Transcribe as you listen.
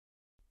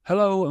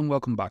Hello and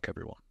welcome back,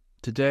 everyone.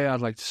 Today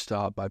I'd like to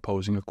start by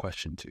posing a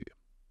question to you.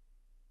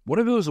 What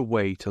if there was a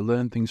way to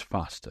learn things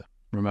faster,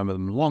 remember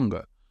them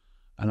longer,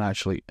 and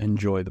actually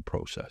enjoy the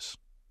process?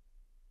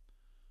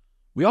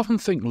 We often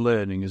think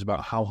learning is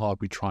about how hard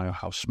we try or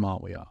how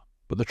smart we are,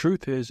 but the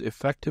truth is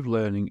effective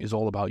learning is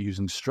all about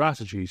using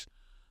strategies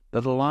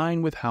that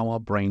align with how our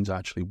brains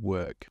actually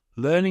work.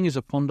 Learning is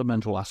a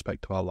fundamental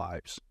aspect of our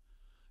lives.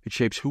 It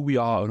shapes who we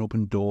are and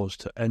opens doors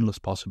to endless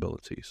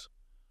possibilities.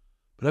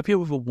 But have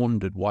you ever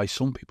wondered why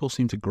some people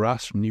seem to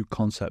grasp new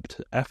concepts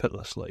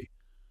effortlessly,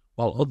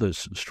 while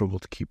others struggle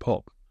to keep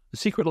up? The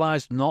secret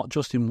lies not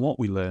just in what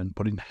we learn,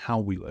 but in how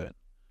we learn.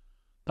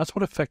 That's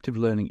what effective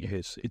learning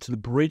is. It's the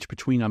bridge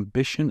between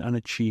ambition and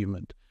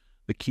achievement,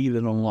 the key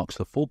that unlocks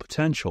the full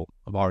potential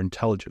of our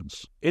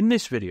intelligence. In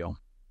this video,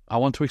 I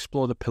want to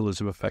explore the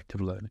pillars of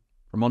effective learning,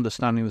 from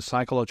understanding the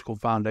psychological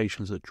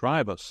foundations that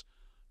drive us,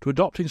 to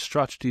adopting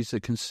strategies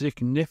that can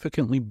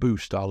significantly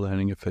boost our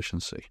learning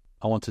efficiency.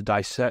 I want to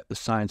dissect the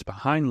science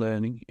behind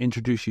learning,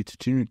 introduce you to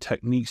 2 new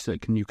techniques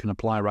that you can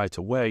apply right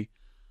away,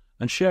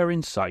 and share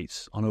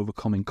insights on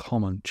overcoming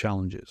common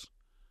challenges.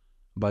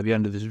 By the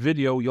end of this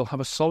video, you'll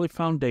have a solid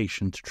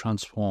foundation to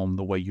transform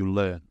the way you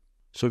learn.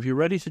 So if you're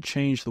ready to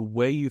change the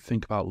way you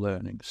think about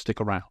learning, stick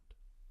around.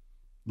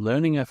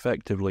 Learning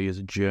effectively is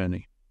a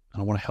journey,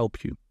 and I want to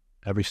help you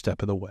every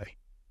step of the way.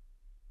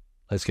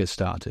 Let's get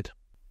started.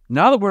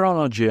 Now that we're on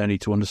our journey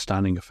to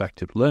understanding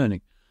effective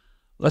learning,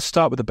 let's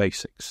start with the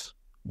basics.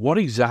 What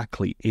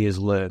exactly is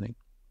learning?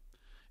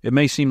 It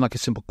may seem like a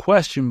simple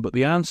question, but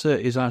the answer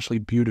is actually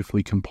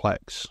beautifully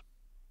complex.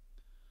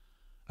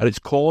 At its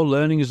core,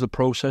 learning is the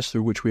process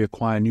through which we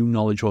acquire new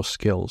knowledge or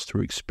skills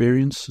through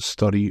experience,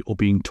 study, or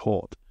being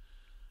taught.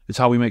 It's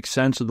how we make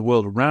sense of the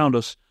world around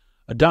us,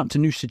 adapt to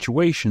new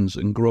situations,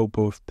 and grow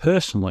both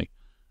personally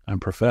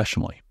and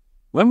professionally.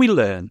 When we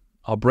learn,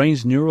 our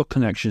brain's neural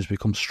connections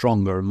become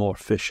stronger and more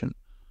efficient.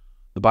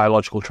 The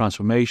biological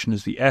transformation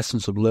is the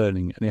essence of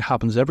learning, and it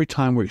happens every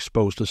time we're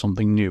exposed to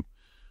something new,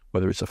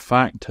 whether it's a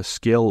fact, a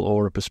skill,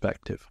 or a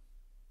perspective.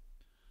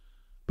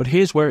 But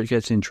here's where it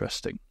gets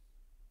interesting.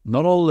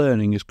 Not all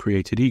learning is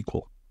created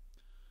equal.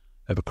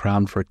 Ever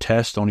crammed for a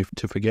test only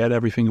to forget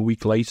everything a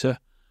week later?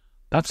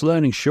 That's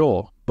learning,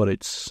 sure, but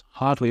it's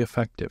hardly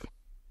effective.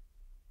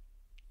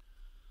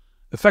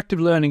 Effective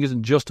learning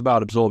isn't just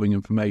about absorbing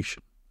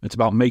information. It's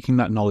about making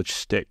that knowledge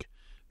stick,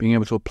 being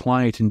able to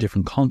apply it in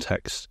different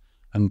contexts,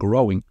 and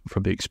growing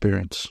from the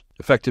experience.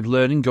 Effective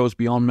learning goes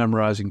beyond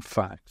memorizing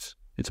facts.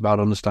 It's about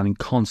understanding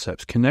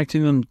concepts,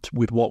 connecting them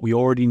with what we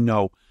already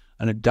know,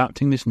 and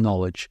adapting this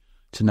knowledge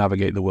to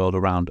navigate the world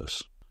around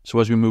us. So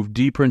as we move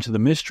deeper into the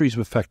mysteries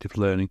of effective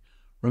learning,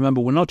 remember,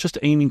 we're not just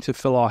aiming to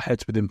fill our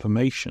heads with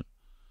information.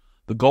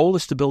 The goal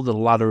is to build a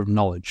ladder of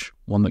knowledge,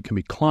 one that can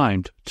be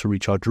climbed to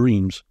reach our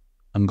dreams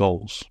and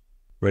goals.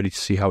 Ready to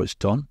see how it's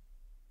done?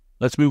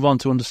 Let's move on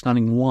to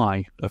understanding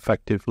why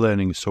effective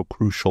learning is so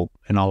crucial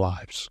in our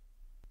lives.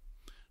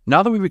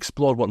 Now that we've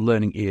explored what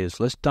learning is,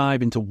 let's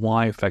dive into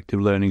why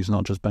effective learning is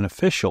not just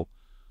beneficial,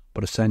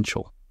 but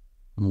essential.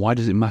 And why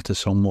does it matter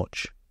so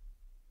much?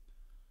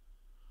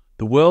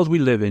 The world we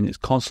live in is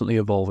constantly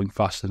evolving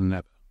faster than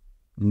ever.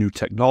 New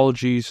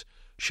technologies,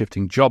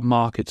 shifting job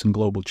markets, and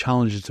global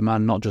challenges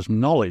demand not just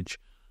knowledge,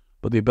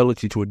 but the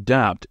ability to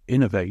adapt,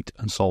 innovate,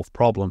 and solve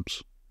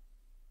problems.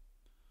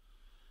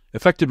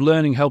 Effective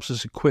learning helps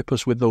us equip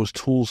us with those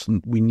tools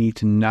we need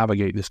to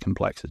navigate this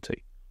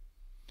complexity.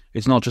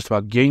 It's not just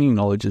about gaining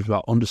knowledge, it's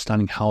about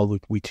understanding how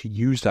we to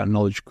use that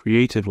knowledge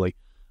creatively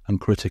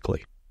and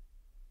critically.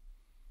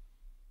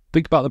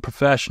 Think about the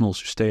professionals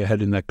who stay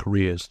ahead in their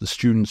careers, the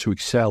students who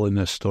excel in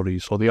their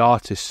studies, or the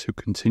artists who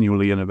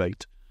continually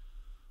innovate.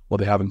 What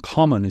they have in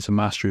common is a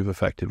mastery of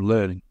effective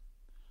learning.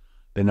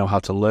 They know how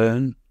to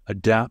learn,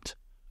 adapt,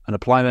 and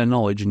apply their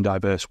knowledge in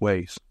diverse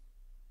ways.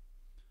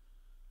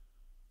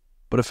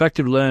 But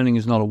effective learning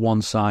is not a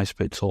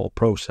one-size-fits-all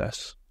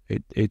process.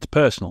 It's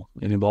personal.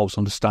 It involves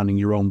understanding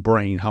your own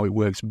brain, how it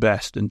works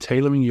best, and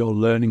tailoring your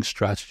learning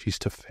strategies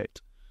to fit.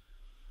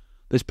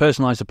 This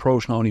personalized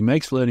approach not only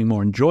makes learning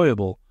more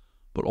enjoyable,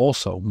 but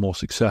also more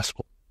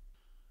successful.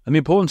 And the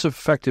importance of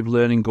effective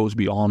learning goes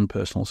beyond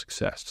personal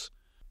success.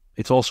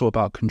 It's also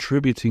about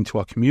contributing to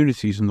our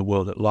communities and the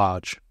world at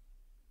large.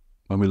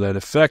 When we learn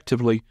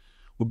effectively,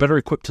 we're better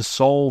equipped to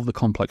solve the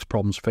complex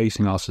problems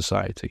facing our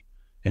society,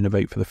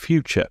 innovate for the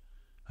future,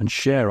 and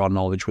share our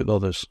knowledge with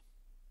others.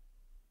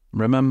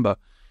 Remember,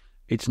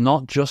 it's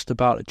not just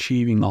about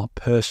achieving our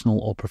personal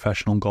or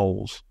professional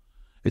goals.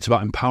 It's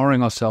about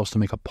empowering ourselves to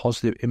make a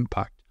positive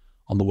impact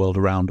on the world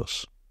around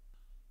us.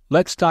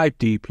 Let's dive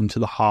deep into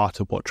the heart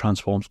of what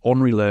transforms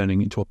ordinary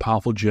learning into a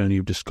powerful journey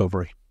of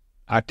discovery: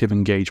 active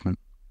engagement.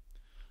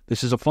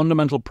 This is a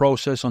fundamental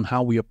process on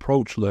how we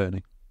approach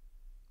learning.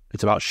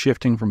 It's about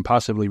shifting from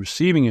passively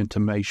receiving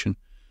information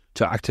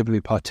to actively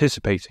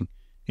participating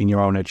in your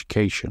own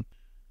education.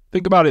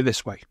 Think about it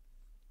this way.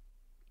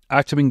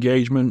 Active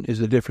engagement is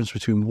the difference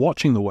between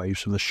watching the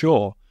waves from the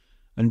shore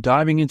and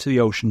diving into the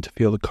ocean to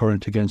feel the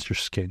current against your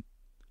skin.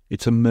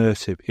 It's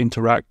immersive,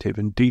 interactive,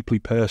 and deeply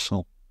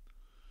personal.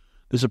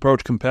 This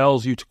approach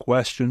compels you to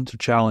question, to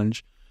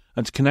challenge,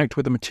 and to connect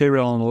with the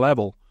material on a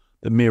level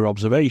that mere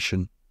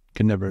observation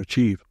can never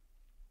achieve.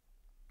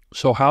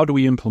 So how do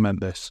we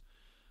implement this?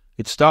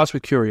 It starts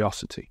with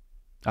curiosity.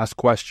 Ask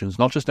questions,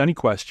 not just any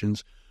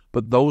questions,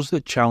 but those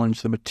that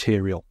challenge the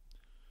material,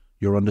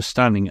 your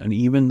understanding, and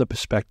even the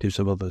perspectives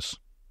of others.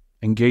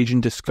 Engage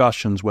in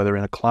discussions, whether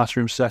in a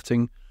classroom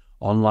setting,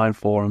 online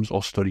forums,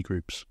 or study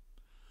groups.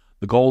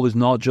 The goal is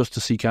not just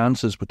to seek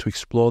answers, but to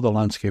explore the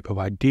landscape of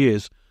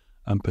ideas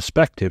and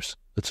perspectives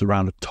that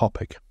surround a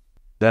topic.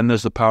 Then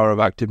there's the power of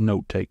active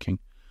note-taking.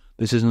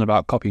 This isn't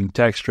about copying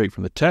text straight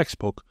from the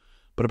textbook,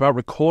 but about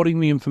recording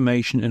the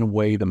information in a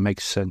way that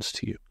makes sense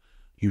to you.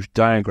 Use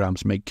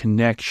diagrams, make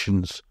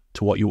connections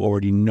to what you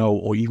already know,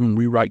 or even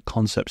rewrite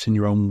concepts in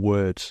your own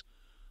words.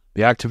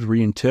 The act of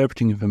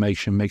reinterpreting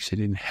information makes it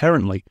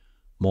inherently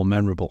more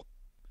memorable.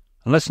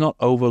 And let's not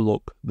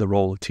overlook the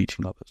role of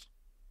teaching others.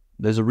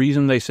 There's a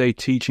reason they say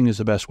teaching is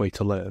the best way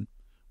to learn.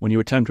 When you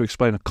attempt to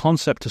explain a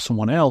concept to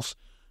someone else,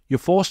 you're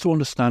forced to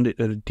understand it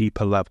at a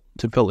deeper level,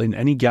 to fill in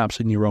any gaps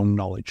in your own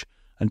knowledge,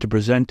 and to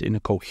present in a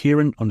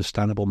coherent,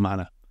 understandable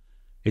manner.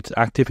 It's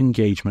active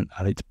engagement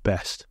at its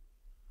best.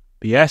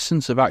 The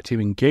essence of active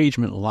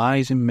engagement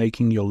lies in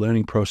making your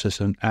learning process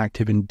an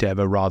active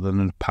endeavor rather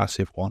than a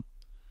passive one.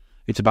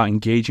 It's about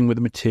engaging with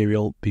the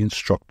material, the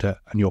instructor,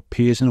 and your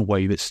peers in a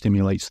way that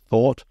stimulates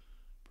thought,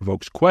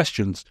 provokes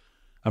questions,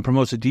 and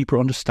promotes a deeper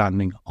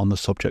understanding on the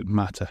subject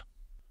matter.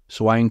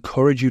 So I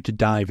encourage you to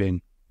dive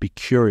in, be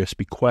curious,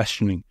 be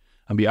questioning,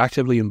 and be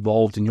actively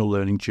involved in your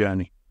learning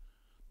journey.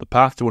 The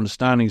path to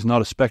understanding is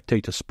not a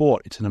spectator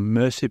sport, it's an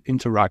immersive,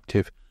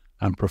 interactive,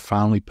 and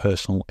profoundly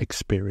personal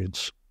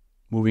experience.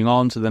 Moving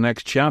on to the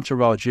next chapter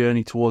of our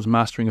journey towards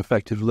mastering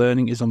effective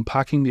learning is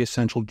unpacking the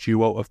essential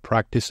duo of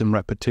practice and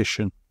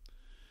repetition.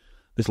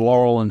 This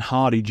Laurel and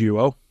Hardy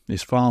duo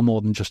is far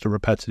more than just a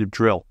repetitive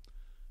drill.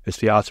 It's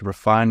the art of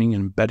refining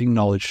and embedding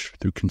knowledge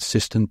through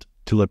consistent,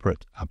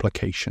 deliberate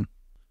application.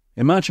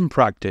 Imagine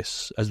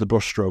practice as the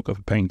brushstroke of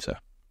a painter.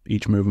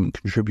 Each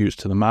movement contributes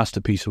to the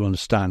masterpiece of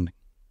understanding.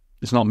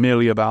 It's not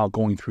merely about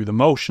going through the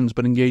motions,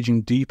 but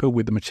engaging deeper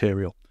with the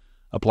material,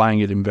 applying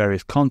it in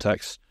various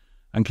contexts,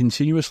 and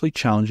continuously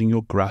challenging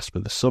your grasp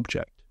of the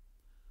subject.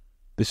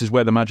 This is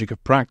where the magic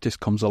of practice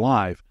comes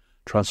alive,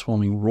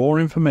 transforming raw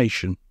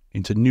information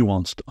into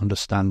nuanced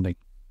understanding.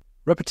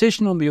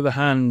 Repetition, on the other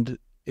hand,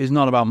 is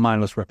not about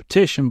mindless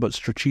repetition, but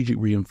strategic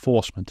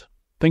reinforcement.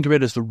 Think of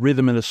it as the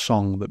rhythm in a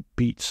song, that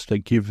beats that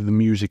give the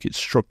music its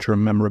structure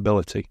and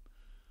memorability.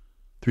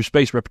 Through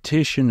spaced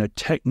repetition, a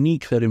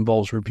technique that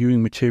involves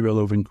reviewing material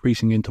over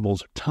increasing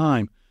intervals of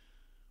time,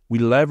 we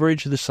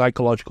leverage the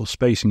psychological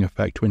spacing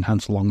effect to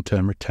enhance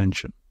long-term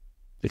retention.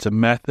 It's a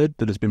method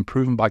that has been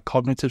proven by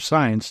cognitive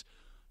science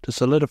to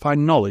solidify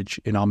knowledge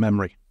in our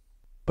memory.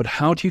 But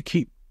how do you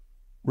keep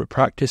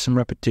practice and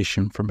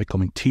repetition from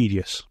becoming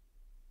tedious?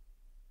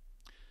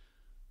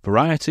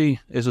 Variety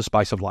is a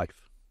spice of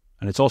life,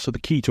 and it's also the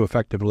key to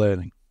effective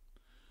learning.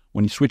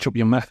 When you switch up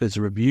your methods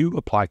of review,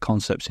 apply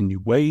concepts in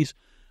new ways,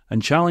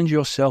 and challenge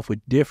yourself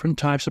with different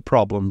types of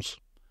problems,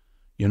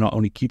 you're not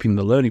only keeping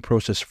the learning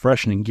process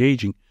fresh and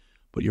engaging,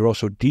 but you're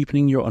also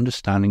deepening your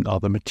understanding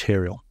of the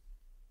material.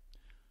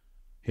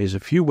 Here's a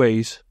few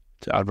ways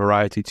to add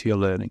variety to your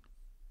learning.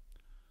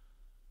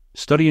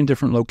 Study in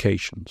different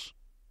locations.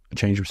 A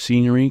change of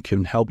scenery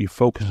can help you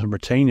focus and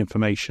retain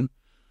information.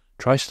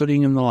 Try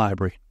studying in the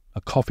library,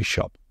 a coffee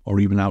shop, or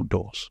even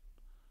outdoors.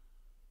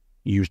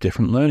 Use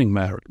different learning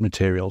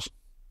materials.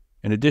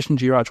 In addition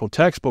to your actual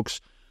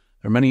textbooks,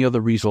 there are many other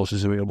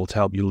resources available to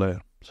help you learn,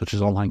 such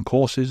as online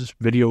courses,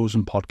 videos,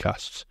 and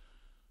podcasts.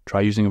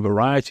 Try using a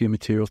variety of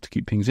materials to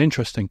keep things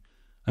interesting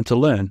and to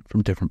learn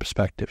from different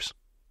perspectives.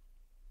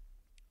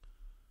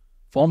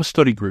 Form a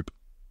study group.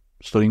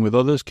 Studying with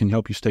others can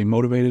help you stay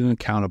motivated and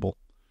accountable.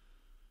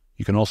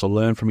 You can also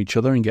learn from each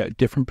other and get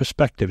different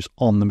perspectives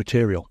on the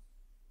material.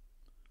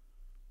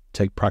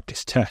 Take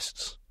practice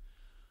tests.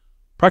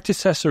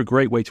 Practice tests are a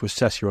great way to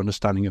assess your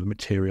understanding of the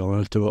material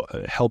and to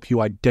help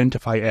you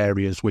identify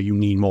areas where you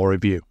need more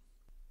review.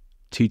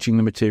 Teaching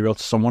the material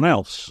to someone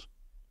else.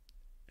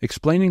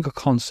 Explaining a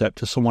concept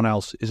to someone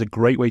else is a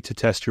great way to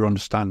test your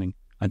understanding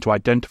and to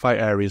identify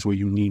areas where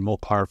you need more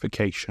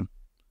clarification.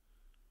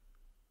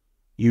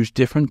 Use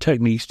different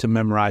techniques to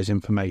memorize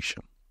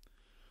information.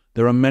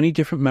 There are many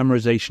different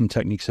memorization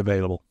techniques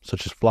available,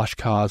 such as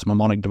flashcards,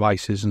 mnemonic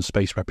devices, and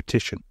spaced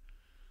repetition.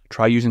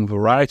 Try using a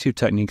variety of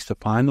techniques to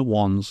find the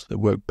ones that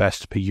work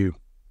best for you.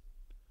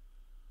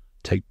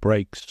 Take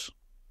breaks.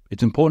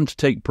 It's important to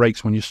take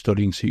breaks when you're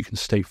studying so you can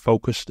stay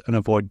focused and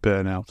avoid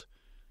burnout.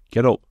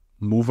 Get up,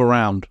 move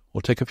around,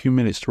 or take a few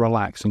minutes to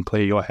relax and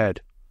clear your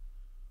head.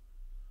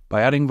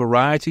 By adding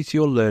variety to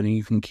your learning,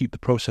 you can keep the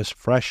process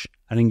fresh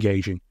and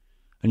engaging,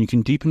 and you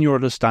can deepen your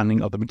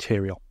understanding of the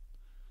material.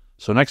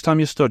 So next time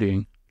you're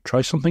studying,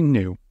 try something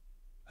new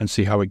and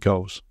see how it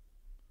goes.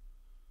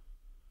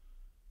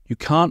 You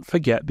can't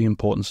forget the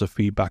importance of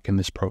feedback in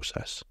this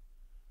process.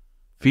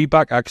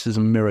 Feedback acts as a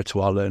mirror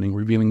to our learning,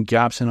 revealing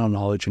gaps in our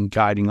knowledge and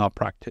guiding our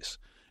practice.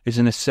 It's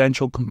an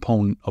essential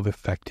component of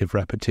effective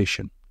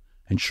repetition.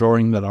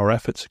 ensuring that our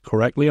efforts are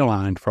correctly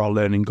aligned for our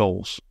learning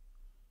goals.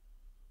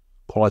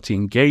 Quality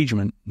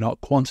engagement,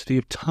 not quantity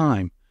of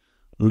time,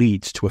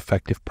 leads to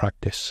effective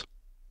practice.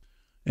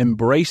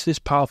 Embrace this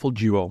powerful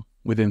duo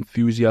with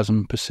enthusiasm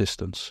and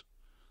persistence.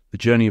 The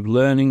journey of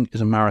learning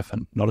is a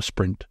marathon, not a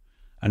sprint,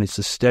 and it's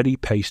the steady,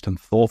 paced and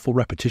thoughtful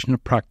repetition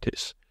of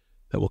practice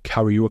that will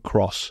carry you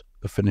across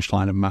the finish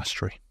line of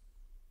mastery.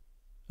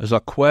 As our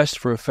quest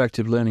for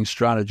effective learning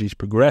strategies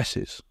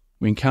progresses,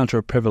 we encounter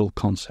a pivotal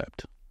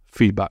concept: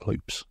 feedback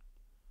loops.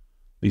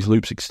 These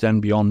loops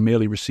extend beyond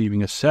merely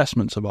receiving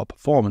assessments of our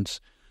performance.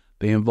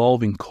 They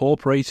involve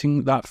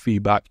incorporating that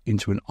feedback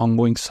into an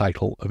ongoing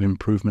cycle of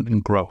improvement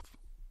and growth.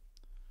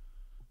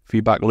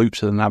 Feedback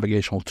loops are the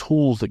navigational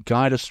tools that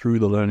guide us through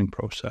the learning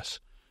process,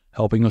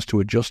 helping us to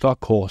adjust our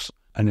course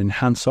and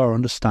enhance our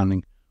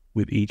understanding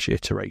with each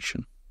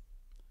iteration.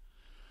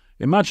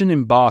 Imagine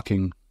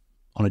embarking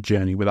on a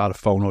journey without a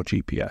phone or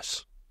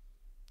GPS.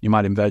 You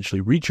might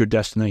eventually reach your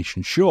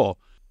destination, sure.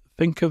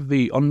 Think of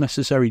the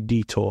unnecessary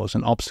detours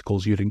and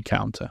obstacles you'd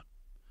encounter.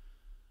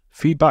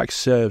 Feedback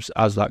serves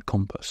as that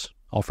compass,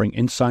 offering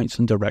insights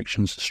and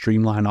directions to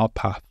streamline our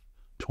path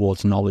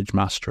towards knowledge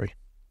mastery.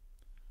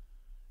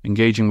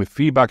 Engaging with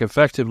feedback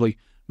effectively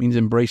means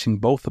embracing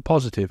both the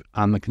positive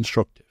and the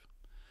constructive.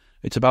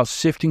 It's about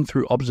sifting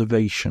through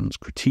observations,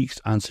 critiques,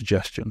 and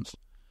suggestions,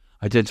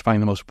 identifying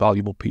the most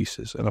valuable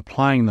pieces and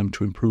applying them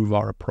to improve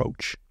our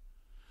approach.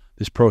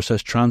 This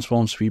process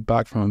transforms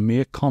feedback from a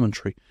mere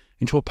commentary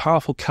into a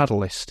powerful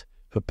catalyst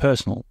for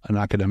personal and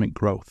academic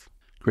growth.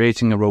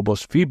 Creating a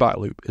robust feedback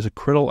loop is a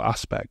critical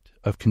aspect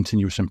of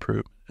continuous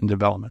improvement and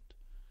development.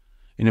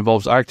 It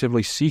involves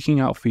actively seeking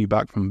out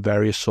feedback from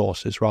various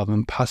sources rather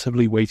than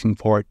passively waiting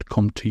for it to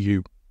come to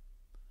you.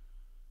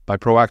 By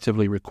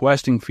proactively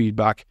requesting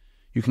feedback,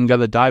 you can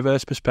gather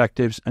diverse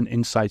perspectives and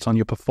insights on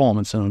your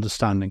performance and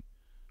understanding,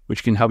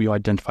 which can help you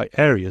identify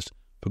areas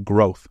for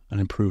growth and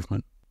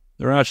improvement.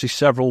 There are actually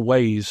several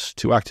ways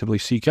to actively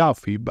seek out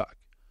feedback.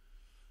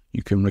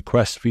 You can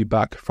request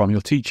feedback from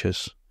your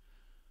teachers,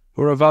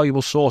 who are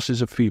valuable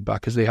sources of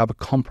feedback as they have a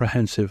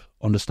comprehensive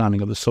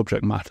understanding of the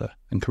subject matter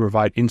and can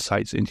provide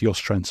insights into your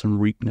strengths and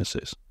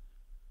weaknesses.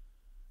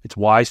 It's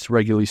wise to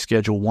regularly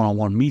schedule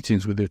one-on-one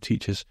meetings with your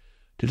teachers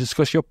to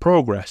discuss your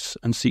progress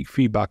and seek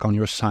feedback on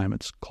your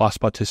assignments, class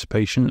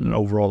participation, and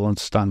overall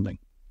understanding.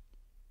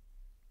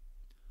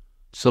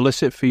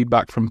 Solicit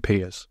feedback from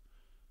peers.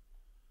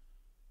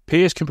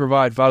 Peers can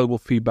provide valuable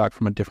feedback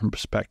from a different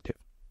perspective.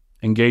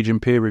 Engage in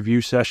peer review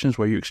sessions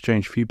where you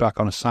exchange feedback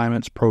on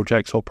assignments,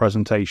 projects, or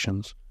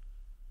presentations.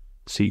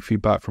 Seek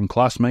feedback from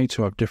classmates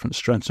who have different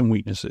strengths and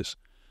weaknesses,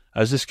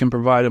 as this can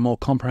provide a more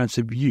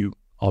comprehensive view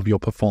of your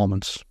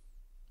performance.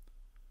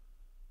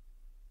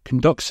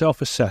 Conduct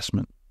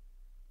self-assessment.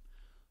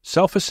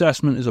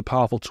 Self-assessment is a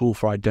powerful tool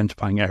for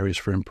identifying areas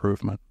for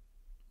improvement.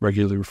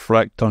 Regularly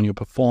reflect on your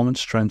performance,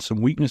 strengths,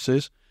 and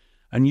weaknesses,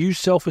 and use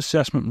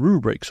self-assessment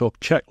rubrics or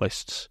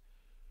checklists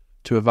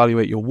to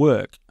evaluate your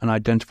work and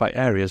identify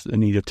areas that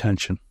need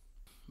attention.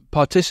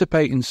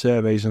 Participate in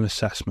surveys and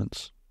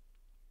assessments.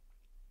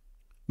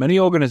 Many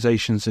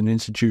organizations and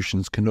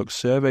institutions conduct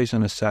surveys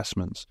and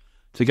assessments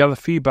to gather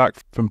feedback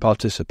from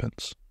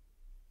participants.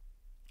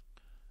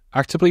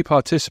 Actively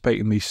participate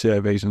in these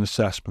surveys and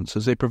assessments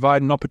as they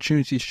provide an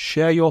opportunity to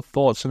share your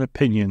thoughts and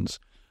opinions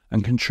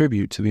and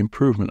contribute to the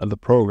improvement of the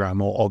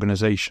program or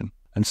organization,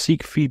 and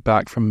seek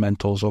feedback from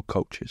mentors or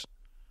coaches.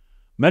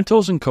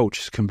 Mentors and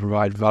coaches can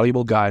provide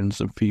valuable guidance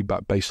and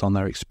feedback based on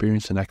their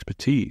experience and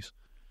expertise.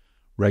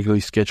 Regularly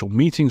schedule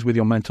meetings with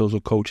your mentors or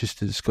coaches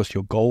to discuss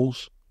your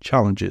goals,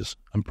 challenges,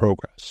 and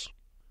progress.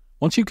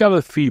 Once you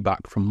gather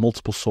feedback from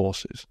multiple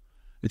sources,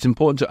 it's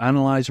important to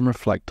analyze and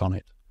reflect on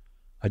it.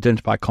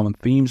 Identify common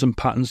themes and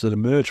patterns that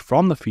emerge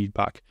from the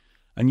feedback,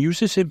 and use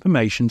this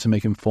information to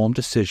make informed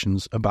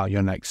decisions about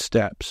your next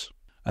steps.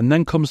 And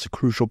then comes the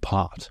crucial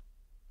part: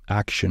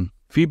 action.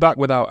 Feedback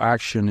without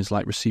action is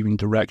like receiving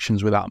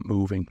directions without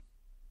moving.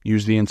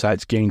 Use the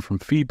insights gained from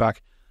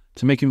feedback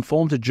to make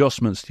informed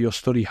adjustments to your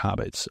study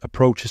habits,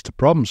 approaches to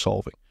problem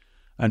solving,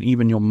 and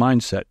even your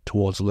mindset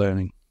towards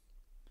learning.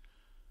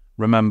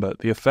 Remember,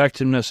 the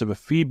effectiveness of a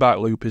feedback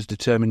loop is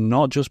determined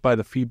not just by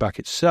the feedback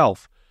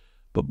itself,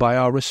 but by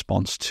our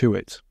response to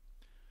it.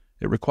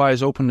 It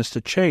requires openness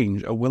to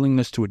change, a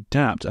willingness to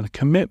adapt, and a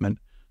commitment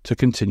to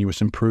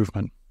continuous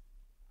improvement.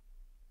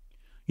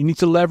 You need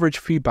to leverage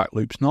feedback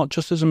loops not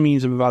just as a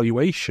means of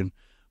evaluation,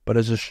 but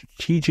as a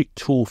strategic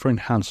tool for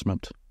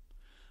enhancement.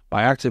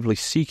 By actively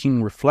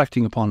seeking,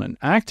 reflecting upon, and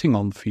acting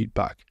on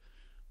feedback,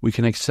 we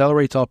can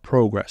accelerate our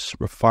progress,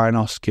 refine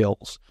our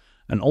skills,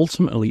 and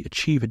ultimately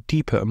achieve a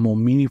deeper and more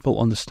meaningful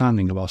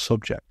understanding of our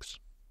subjects.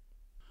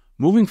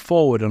 Moving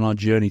forward on our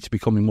journey to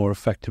becoming more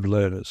effective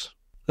learners,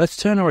 let's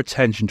turn our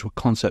attention to a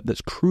concept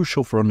that's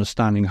crucial for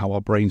understanding how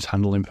our brains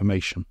handle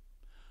information: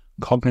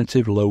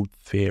 cognitive load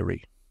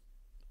theory.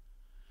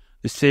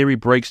 This theory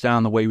breaks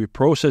down the way we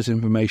process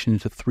information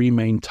into three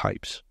main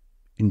types: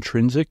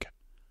 intrinsic,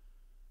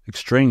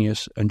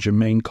 extraneous, and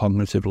germane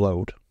cognitive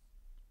load.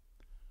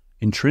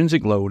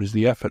 Intrinsic load is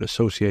the effort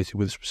associated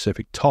with a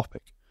specific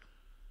topic.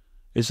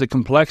 is the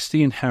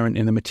complexity inherent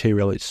in the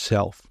material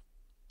itself.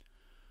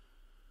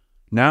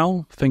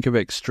 Now, think of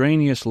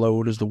extraneous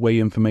load as the way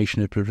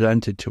information is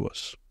presented to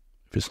us.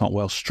 If it's not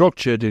well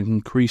structured, it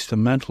increases the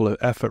mental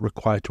effort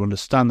required to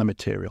understand the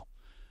material,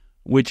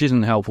 which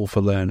isn't helpful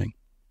for learning.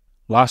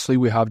 Lastly,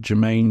 we have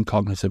germane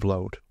cognitive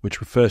load, which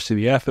refers to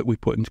the effort we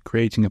put into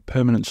creating a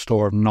permanent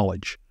store of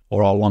knowledge,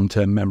 or our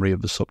long-term memory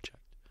of the subject.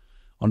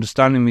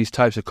 Understanding these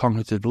types of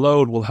cognitive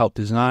load will help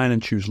design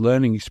and choose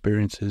learning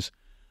experiences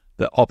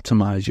that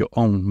optimize your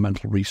own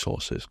mental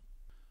resources.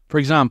 For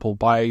example,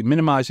 by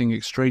minimizing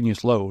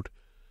extraneous load,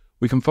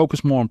 we can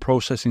focus more on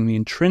processing the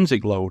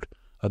intrinsic load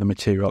of the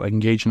material and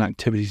engage in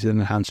activities that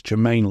enhance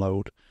germane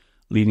load,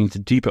 leading to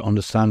deeper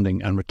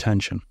understanding and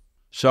retention.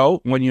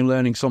 So, when you're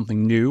learning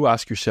something new,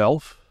 ask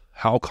yourself,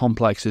 how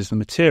complex is the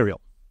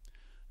material?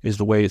 Is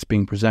the way it's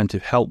being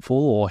presented helpful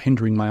or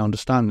hindering my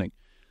understanding?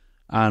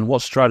 And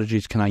what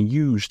strategies can I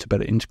use to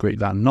better integrate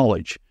that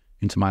knowledge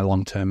into my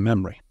long-term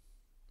memory?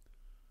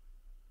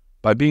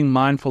 By being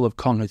mindful of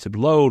cognitive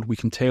load, we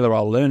can tailor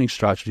our learning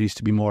strategies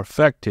to be more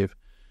effective,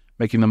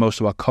 making the most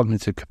of our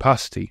cognitive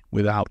capacity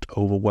without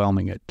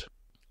overwhelming it.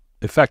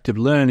 Effective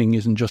learning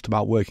isn't just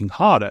about working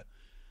harder,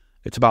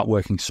 it's about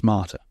working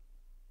smarter.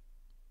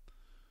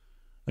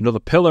 Another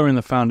pillar in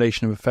the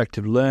foundation of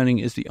effective learning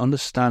is the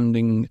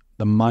understanding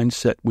the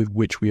mindset with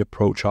which we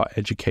approach our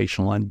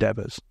educational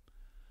endeavors.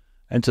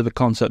 Enter the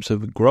concepts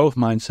of the growth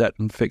mindset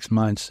and fixed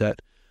mindset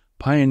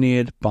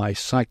pioneered by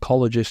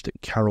psychologist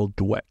Carol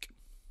Dweck.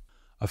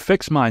 A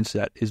fixed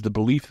mindset is the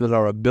belief that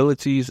our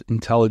abilities,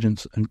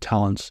 intelligence, and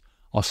talents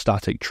are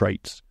static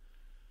traits.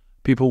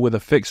 People with a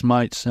fixed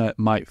mindset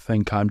might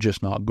think I'm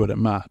just not good at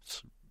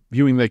maths,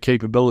 viewing their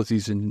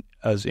capabilities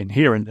as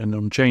inherent and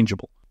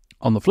unchangeable.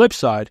 On the flip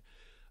side,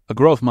 a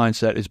growth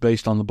mindset is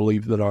based on the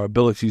belief that our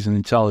abilities and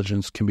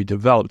intelligence can be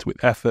developed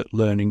with effort,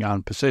 learning,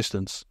 and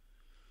persistence.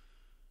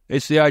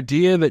 It's the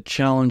idea that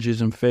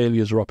challenges and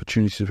failures are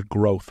opportunities for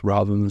growth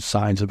rather than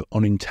signs of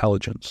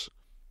unintelligence.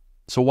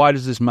 So why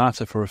does this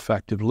matter for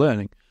effective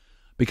learning?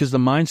 Because the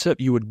mindset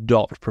you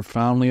adopt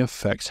profoundly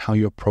affects how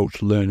you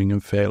approach learning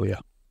and failure.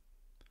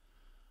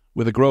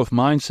 With a growth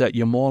mindset,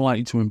 you're more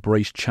likely to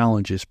embrace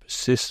challenges,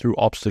 persist through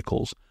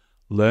obstacles,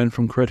 learn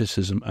from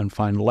criticism, and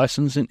find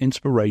lessons and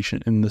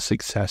inspiration in the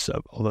success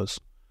of others.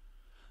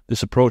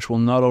 This approach will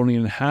not only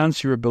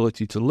enhance your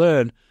ability to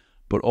learn,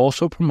 but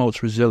also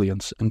promotes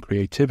resilience and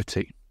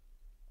creativity.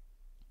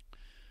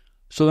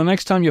 So the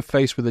next time you're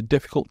faced with a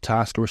difficult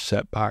task or a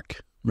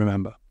setback,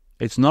 remember,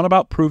 it's not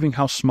about proving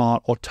how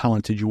smart or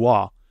talented you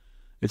are.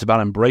 It's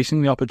about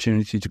embracing the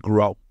opportunity to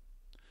grow.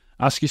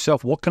 Ask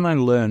yourself, what can I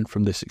learn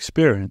from this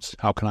experience?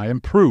 How can I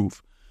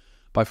improve?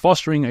 By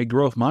fostering a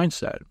growth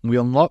mindset, we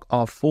unlock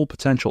our full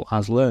potential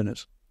as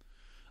learners,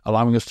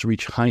 allowing us to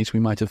reach heights we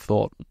might have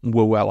thought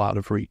were well out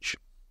of reach.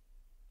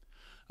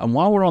 And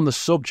while we're on the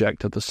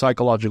subject of the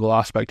psychological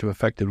aspect of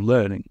effective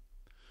learning,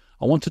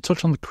 I want to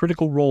touch on the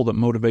critical role that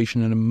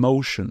motivation and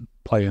emotion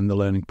play in the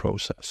learning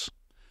process.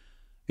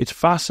 It's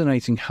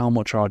fascinating how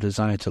much our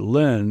desire to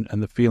learn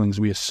and the feelings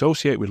we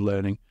associate with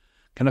learning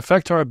can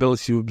affect our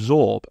ability to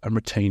absorb and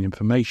retain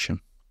information.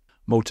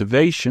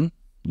 Motivation,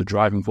 the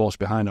driving force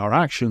behind our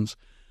actions,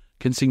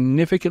 can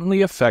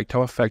significantly affect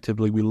how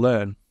effectively we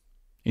learn.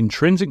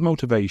 Intrinsic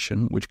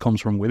motivation, which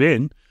comes from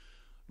within,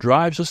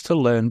 drives us to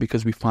learn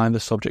because we find the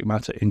subject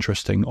matter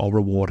interesting or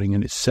rewarding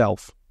in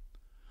itself.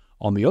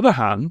 On the other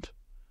hand,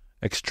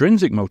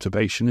 extrinsic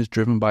motivation is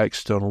driven by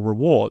external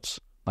rewards,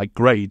 like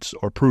grades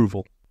or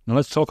approval. Now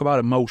let's talk about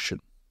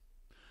emotion.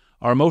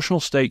 Our emotional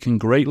state can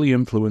greatly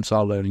influence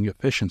our learning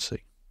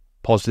efficiency.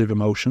 Positive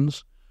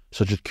emotions,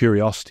 such as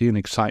curiosity and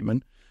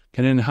excitement,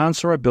 can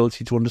enhance our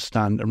ability to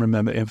understand and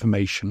remember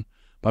information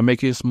by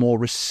making us more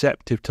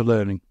receptive to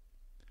learning.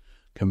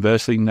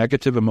 Conversely,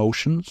 negative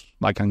emotions,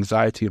 like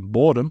anxiety and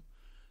boredom,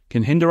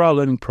 can hinder our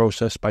learning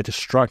process by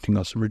distracting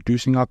us and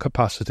reducing our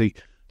capacity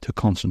to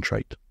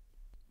concentrate.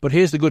 But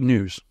here's the good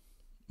news.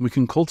 We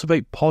can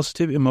cultivate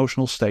positive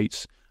emotional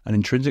states and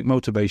intrinsic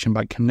motivation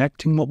by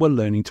connecting what we're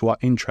learning to our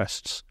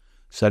interests,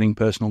 setting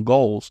personal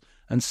goals,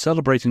 and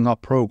celebrating our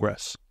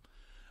progress.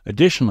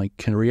 Additionally,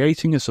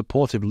 creating a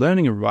supportive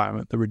learning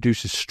environment that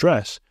reduces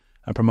stress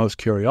and promotes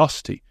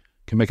curiosity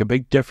can make a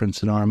big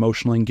difference in our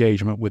emotional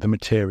engagement with the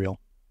material.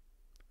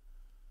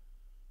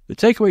 The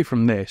takeaway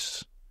from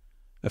this,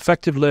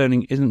 effective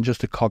learning isn't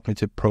just a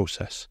cognitive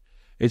process,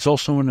 it's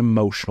also an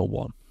emotional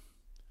one.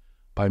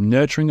 By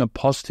nurturing a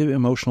positive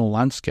emotional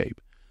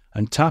landscape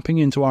and tapping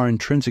into our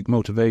intrinsic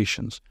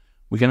motivations,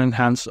 we can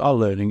enhance our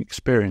learning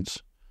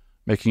experience,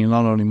 making it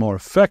not only more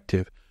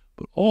effective,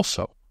 but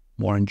also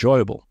more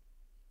enjoyable.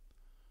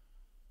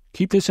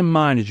 Keep this in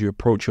mind as you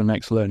approach your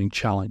next learning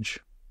challenge.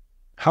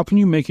 How can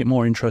you make it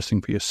more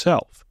interesting for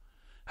yourself?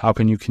 How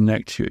can you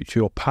connect to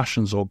your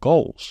passions or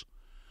goals?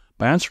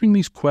 By answering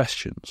these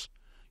questions,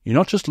 you're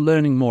not just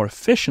learning more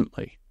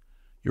efficiently,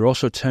 you're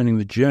also turning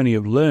the journey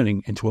of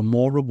learning into a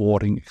more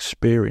rewarding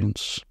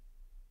experience.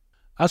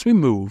 As we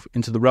move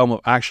into the realm of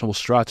actionable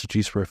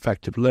strategies for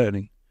effective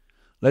learning,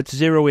 let's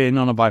zero in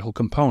on a vital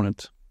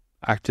component,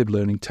 active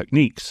learning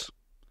techniques.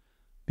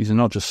 These are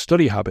not just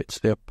study habits,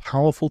 they are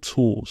powerful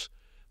tools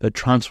that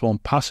transform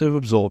passive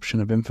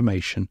absorption of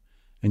information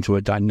into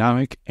a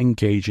dynamic,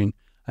 engaging,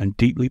 and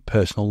deeply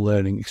personal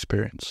learning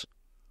experience.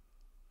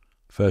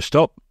 First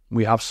up,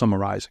 we have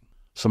summarizing.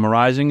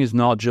 Summarizing is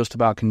not just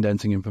about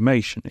condensing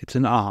information, it's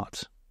an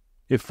art.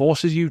 It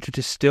forces you to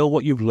distill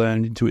what you've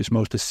learned into its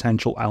most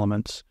essential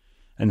elements,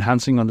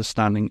 enhancing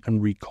understanding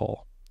and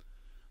recall.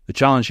 The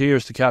challenge here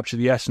is to capture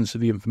the essence of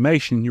the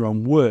information in your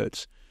own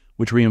words,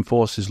 which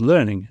reinforces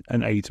learning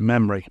and aids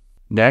memory.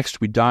 Next,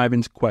 we dive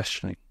into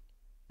questioning.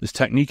 This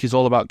technique is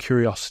all about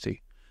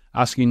curiosity,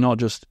 asking not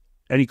just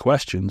any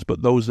questions,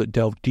 but those that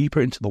delve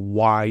deeper into the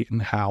why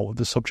and how of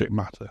the subject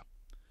matter.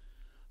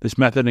 This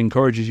method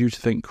encourages you to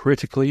think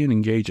critically and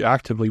engage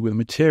actively with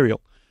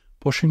material,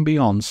 pushing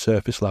beyond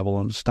surface-level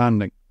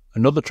understanding.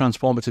 Another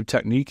transformative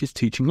technique is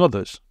teaching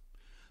others.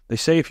 They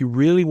say if you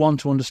really want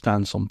to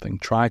understand something,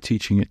 try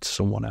teaching it to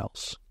someone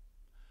else.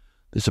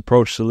 This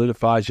approach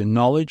solidifies your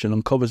knowledge and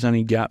uncovers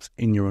any gaps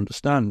in your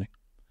understanding.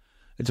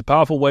 It's a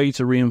powerful way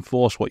to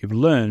reinforce what you've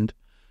learned,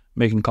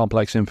 making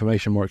complex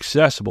information more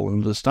accessible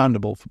and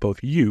understandable for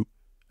both you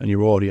and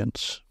your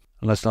audience.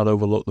 And let's not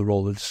overlook the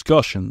role of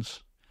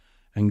discussions.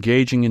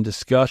 Engaging in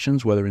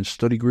discussions, whether in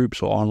study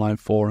groups or online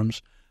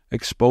forums,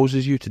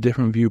 exposes you to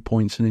different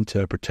viewpoints and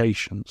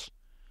interpretations.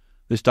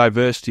 This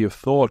diversity of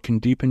thought can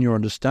deepen your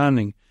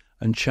understanding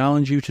and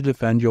challenge you to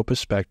defend your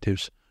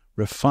perspectives,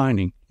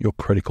 refining your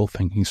critical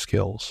thinking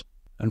skills.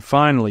 And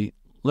finally,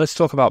 let's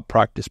talk about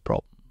practice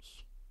problems.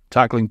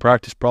 Tackling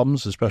practice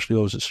problems, especially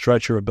those that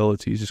stretch your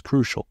abilities, is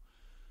crucial.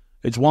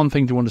 It's one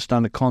thing to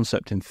understand a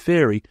concept in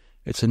theory,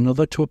 it's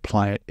another to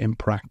apply it in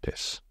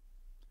practice.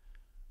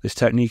 This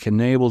technique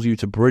enables you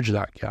to bridge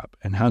that gap,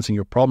 enhancing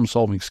your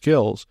problem-solving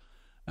skills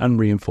and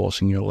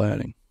reinforcing your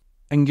learning.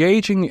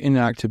 Engaging in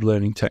active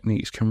learning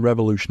techniques can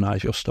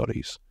revolutionize your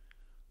studies.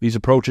 These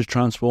approaches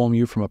transform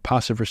you from a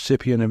passive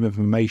recipient of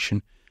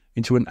information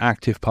into an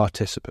active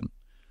participant,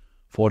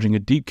 forging a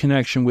deep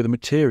connection with the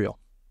material.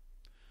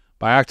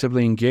 By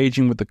actively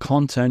engaging with the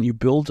content, you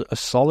build a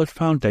solid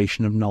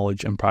foundation of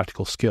knowledge and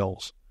practical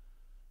skills.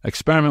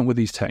 Experiment with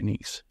these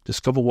techniques,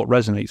 discover what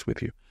resonates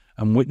with you,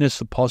 and witness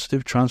the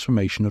positive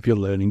transformation of your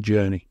learning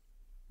journey,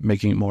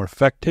 making it more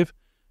effective,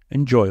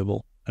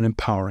 enjoyable, and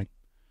empowering.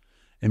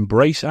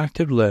 Embrace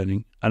active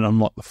learning and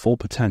unlock the full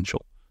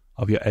potential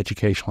of your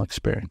educational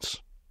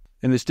experience.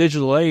 In this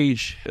digital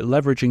age,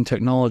 leveraging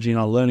technology in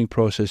our learning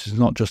process is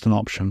not just an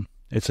option,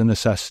 it's a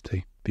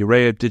necessity. The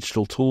array of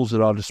digital tools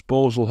at our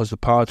disposal has the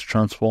power to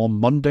transform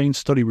mundane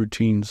study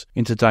routines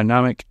into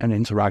dynamic and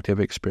interactive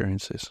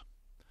experiences.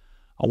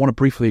 I want to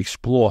briefly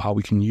explore how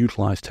we can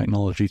utilize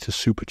technology to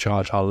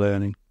supercharge our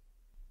learning.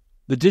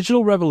 The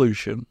digital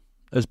revolution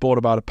has brought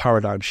about a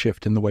paradigm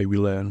shift in the way we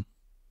learn.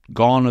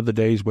 Gone are the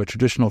days where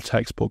traditional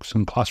textbooks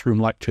and classroom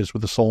lectures were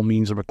the sole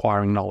means of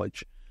acquiring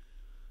knowledge.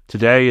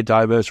 Today, a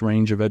diverse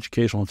range of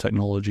educational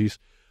technologies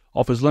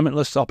offers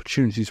limitless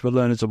opportunities for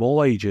learners of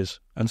all ages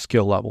and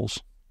skill levels.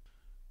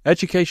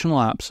 Educational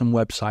apps and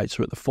websites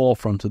are at the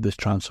forefront of this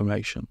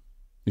transformation.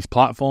 These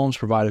platforms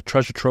provide a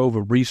treasure trove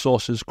of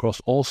resources across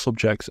all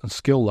subjects and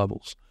skill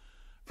levels,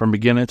 from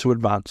beginner to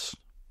advanced.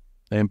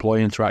 They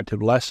employ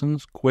interactive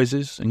lessons,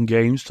 quizzes, and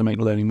games to make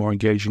learning more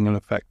engaging and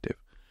effective.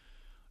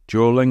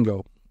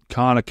 Duolingo,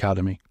 Khan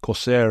Academy,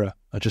 Coursera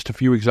are just a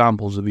few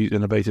examples of these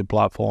innovative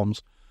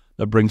platforms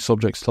that bring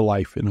subjects to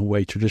life in a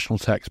way traditional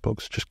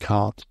textbooks just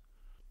can't.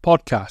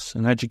 Podcasts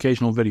and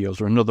educational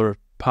videos are another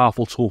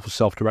powerful tool for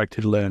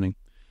self-directed learning.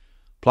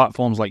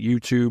 Platforms like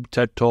YouTube,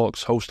 TED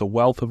Talks host a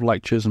wealth of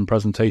lectures and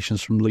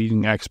presentations from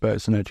leading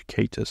experts and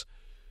educators.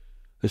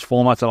 This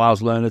format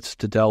allows learners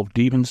to delve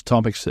deep into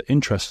topics that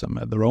interest them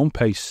at their own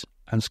pace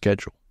and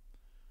schedule.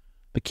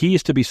 The key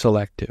is to be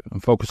selective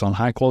and focus on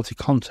high-quality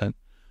content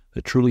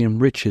that truly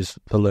enriches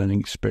the learning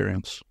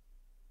experience.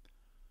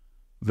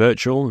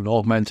 Virtual and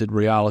augmented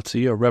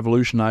reality are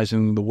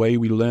revolutionizing the way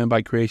we learn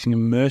by creating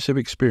immersive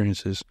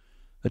experiences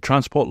that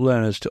transport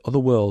learners to other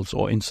worlds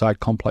or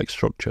inside complex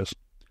structures.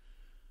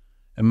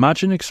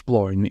 Imagine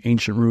exploring the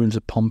ancient ruins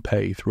of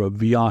Pompeii through a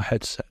VR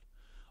headset,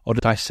 or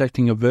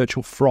dissecting a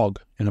virtual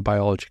frog in a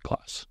biology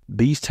class.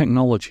 These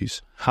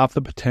technologies have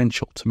the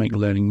potential to make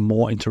learning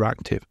more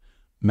interactive,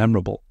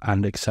 memorable,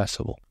 and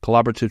accessible.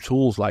 Collaborative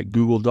tools like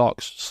Google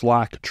Docs,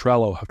 Slack,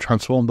 Trello have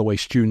transformed the way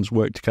students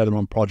work together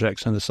on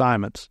projects and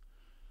assignments.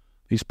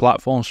 These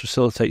platforms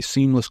facilitate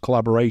seamless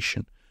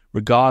collaboration,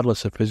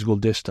 regardless of physical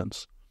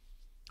distance.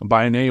 And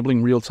by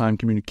enabling real-time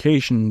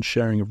communication and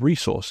sharing of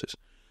resources,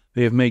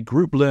 they have made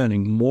group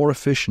learning more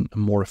efficient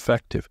and more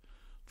effective,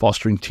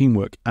 fostering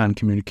teamwork and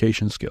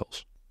communication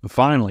skills. And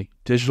finally,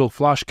 digital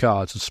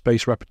flashcards and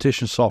spaced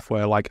repetition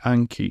software like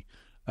Anki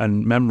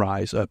and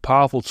Memrise are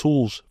powerful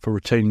tools for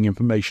retaining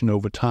information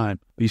over time.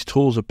 These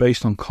tools are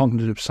based on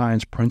cognitive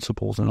science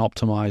principles and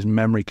optimize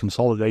memory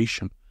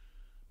consolidation.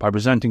 By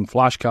presenting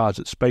flashcards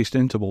at spaced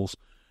intervals,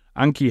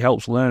 Anki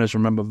helps learners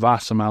remember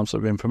vast amounts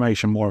of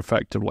information more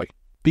effectively.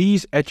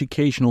 These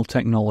educational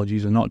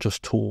technologies are not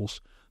just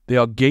tools. They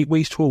are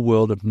gateways to a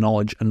world of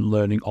knowledge and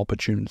learning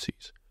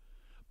opportunities.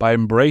 By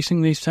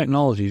embracing these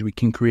technologies, we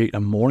can create a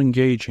more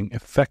engaging,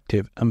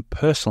 effective, and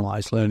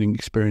personalized learning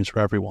experience for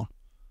everyone.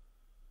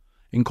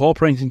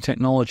 Incorporating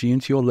technology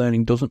into your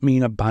learning doesn't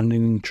mean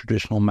abandoning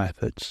traditional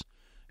methods.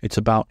 It's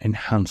about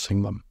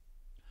enhancing them.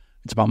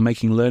 It's about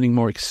making learning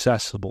more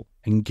accessible,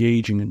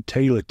 engaging, and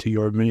tailored to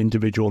your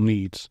individual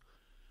needs.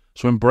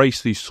 So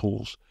embrace these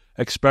tools,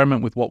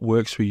 experiment with what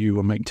works for you,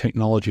 and make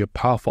technology a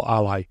powerful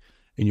ally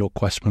in your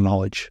quest for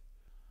knowledge.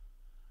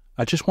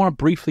 I just want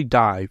to briefly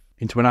dive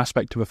into an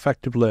aspect of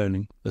effective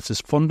learning that's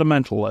as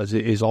fundamental as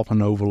it is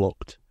often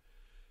overlooked: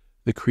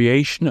 the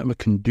creation of a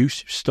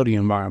conducive study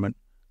environment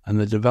and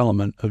the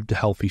development of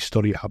healthy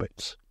study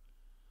habits.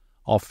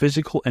 Our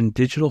physical and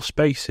digital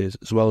spaces,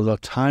 as well as our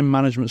time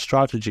management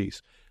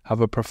strategies,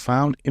 have a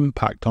profound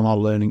impact on our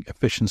learning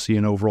efficiency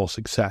and overall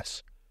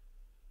success.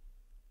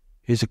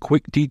 Here's a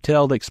quick,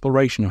 detailed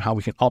exploration of how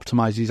we can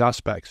optimize these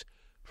aspects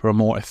for a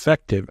more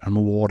effective and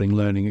rewarding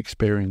learning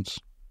experience.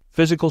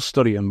 Physical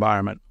study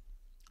environment.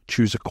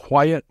 Choose a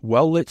quiet,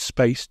 well-lit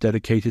space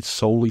dedicated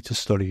solely to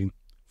studying,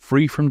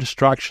 free from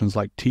distractions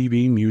like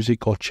TV,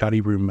 music, or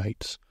chatty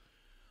roommates.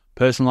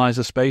 Personalize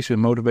the space with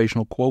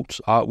motivational quotes,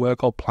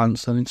 artwork, or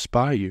plants that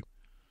inspire you.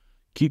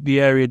 Keep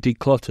the area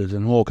decluttered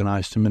and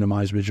organized to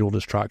minimize visual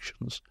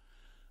distractions,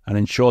 and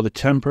ensure the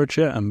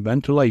temperature and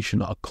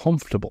ventilation are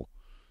comfortable,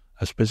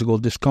 as physical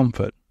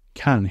discomfort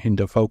can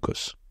hinder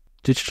focus.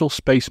 Digital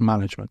space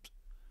management.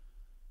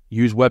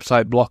 Use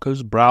website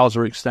blockers,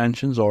 browser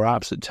extensions, or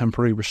apps that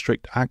temporarily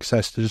restrict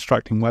access to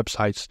distracting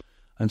websites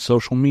and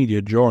social media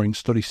during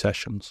study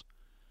sessions.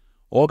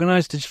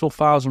 Organize digital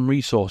files and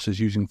resources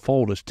using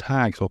folders,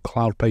 tags, or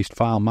cloud-based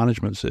file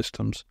management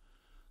systems.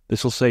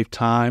 This will save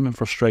time and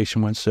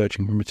frustration when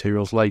searching for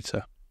materials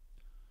later.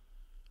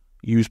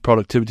 Use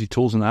productivity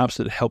tools and apps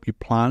that help you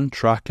plan,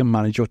 track, and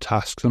manage your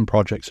tasks and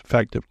projects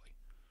effectively.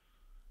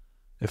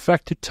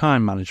 Effective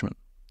time management.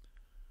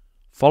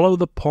 Follow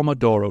the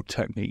Pomodoro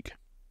technique.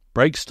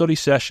 Break study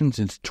sessions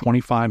into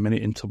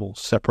 25-minute intervals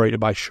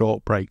separated by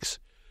short breaks.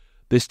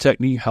 This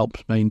technique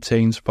helps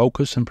maintain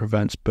focus and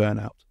prevents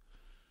burnout.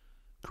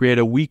 Create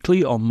a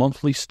weekly or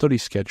monthly study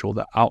schedule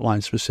that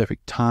outlines specific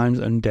times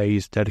and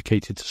days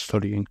dedicated to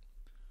studying.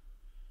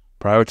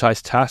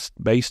 Prioritize tasks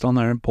based on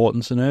their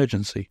importance and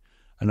urgency,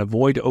 and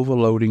avoid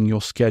overloading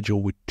your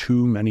schedule with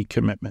too many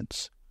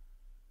commitments.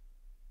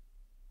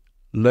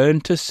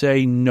 Learn to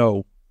say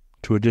no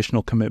to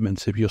additional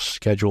commitments if your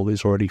schedule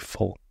is already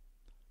full.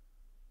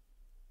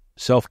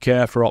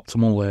 Self-care for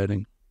optimal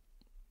learning.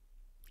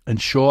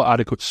 Ensure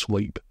adequate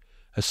sleep,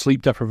 as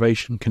sleep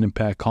deprivation can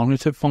impair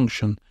cognitive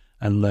function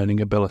and learning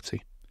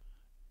ability.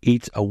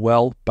 Eat a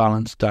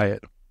well-balanced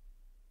diet,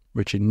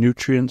 rich in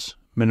nutrients,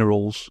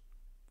 minerals,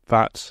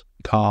 fats,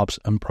 carbs,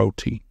 and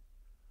protein.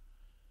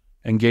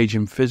 Engage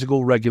in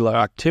physical regular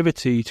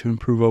activity to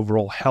improve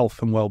overall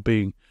health and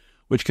well-being,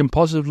 which can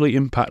positively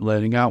impact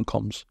learning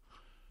outcomes.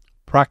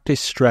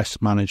 Practice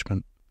stress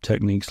management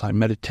techniques like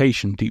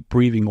meditation, deep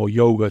breathing, or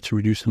yoga to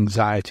reduce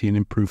anxiety and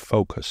improve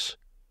focus.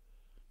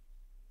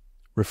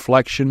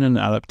 Reflection and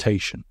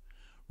adaptation.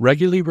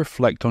 Regularly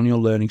reflect on your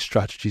learning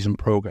strategies and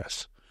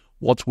progress.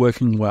 What's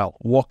working well?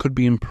 What could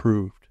be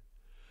improved?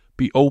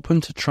 Be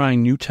open to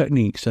trying new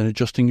techniques and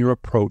adjusting your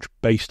approach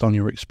based on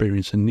your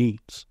experience and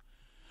needs.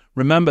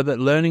 Remember that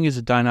learning is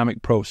a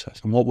dynamic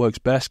process, and what works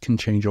best can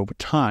change over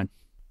time.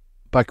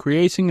 By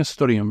creating a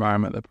study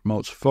environment that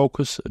promotes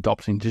focus,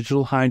 adopting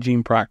digital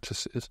hygiene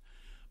practices,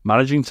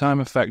 managing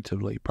time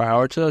effectively,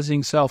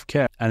 prioritizing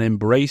self-care, and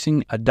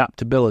embracing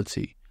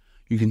adaptability,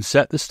 you can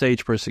set the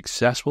stage for a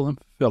successful and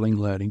fulfilling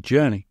learning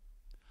journey.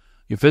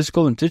 Your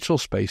physical and digital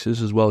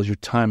spaces, as well as your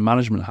time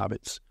management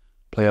habits,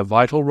 play a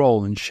vital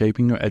role in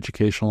shaping your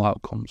educational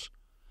outcomes.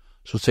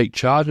 So take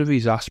charge of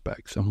these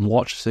aspects and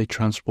watch as they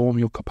transform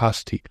your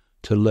capacity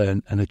to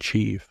learn and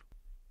achieve.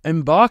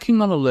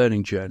 Embarking on a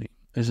learning journey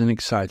is an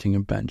exciting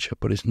adventure,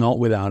 but it's not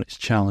without its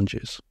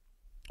challenges.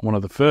 One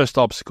of the first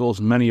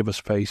obstacles many of us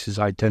face is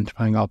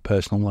identifying our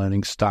personal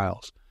learning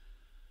styles.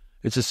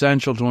 It's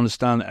essential to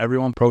understand that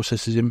everyone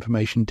processes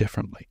information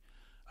differently,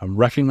 and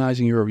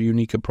recognizing your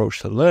unique approach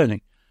to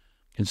learning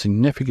can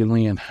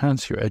significantly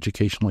enhance your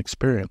educational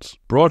experience.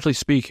 Broadly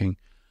speaking,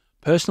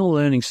 personal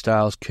learning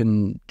styles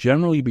can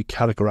generally be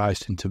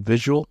categorized into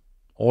visual,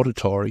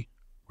 auditory,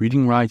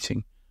 reading,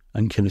 writing,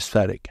 and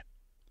kinesthetic.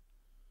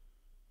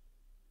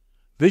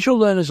 Visual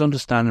learners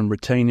understand and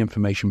retain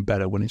information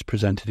better when it's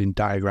presented in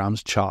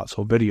diagrams, charts,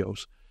 or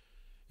videos.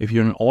 If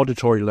you're an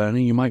auditory learner,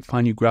 you might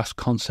find you grasp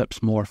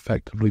concepts more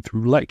effectively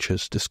through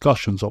lectures,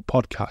 discussions, or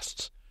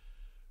podcasts.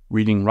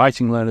 Reading and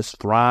writing learners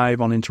thrive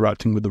on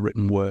interacting with the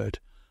written word,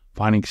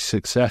 finding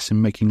success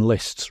in making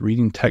lists,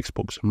 reading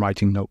textbooks, and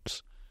writing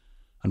notes.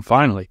 And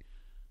finally,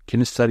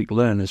 kinesthetic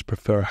learners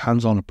prefer a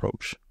hands-on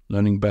approach,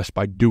 learning best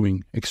by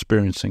doing,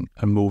 experiencing,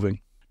 and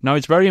moving. Now,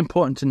 it's very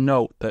important to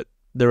note that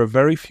there are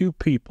very few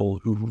people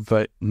who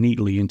fit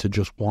neatly into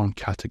just one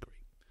category.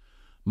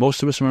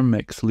 Most of us are a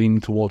mix,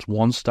 leaning towards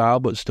one style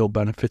but still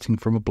benefiting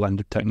from a blend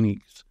of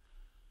techniques.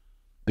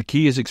 The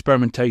key is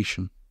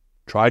experimentation.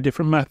 Try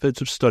different methods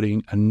of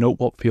studying and note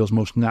what feels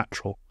most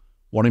natural,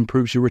 what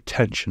improves your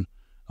retention,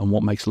 and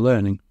what makes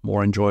learning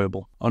more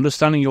enjoyable.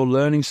 Understanding your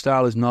learning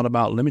style is not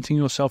about limiting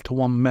yourself to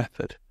one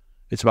method.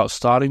 It's about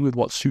starting with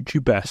what suits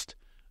you best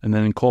and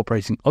then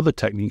incorporating other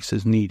techniques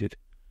as needed.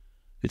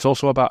 It's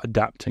also about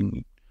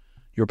adapting.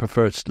 Your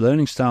preferred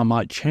learning style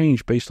might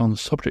change based on the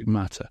subject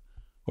matter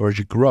or as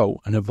you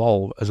grow and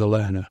evolve as a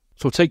learner.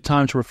 So take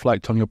time to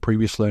reflect on your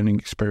previous learning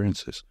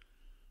experiences.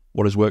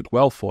 What has worked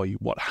well for you?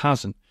 What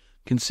hasn't?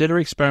 Consider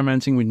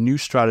experimenting with new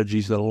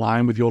strategies that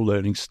align with your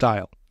learning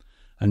style.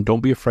 And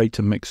don't be afraid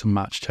to mix and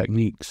match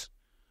techniques.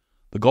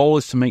 The goal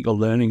is to make your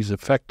learning as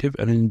effective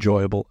and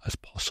enjoyable as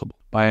possible.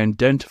 By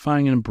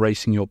identifying and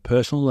embracing your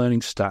personal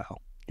learning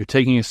style, you're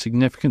taking a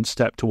significant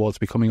step towards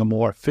becoming a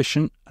more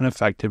efficient and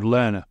effective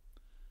learner.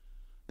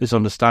 This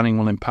understanding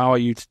will empower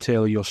you to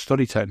tailor your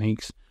study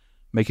techniques,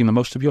 making the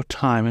most of your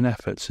time and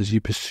efforts as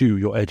you pursue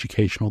your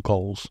educational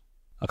goals.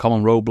 A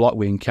common roadblock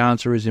we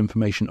encounter is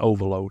information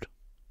overload.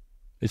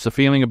 It's the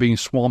feeling of being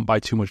swamped by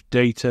too much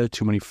data,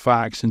 too many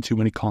facts, and too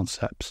many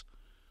concepts,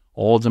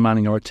 all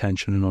demanding our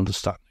attention and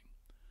understanding.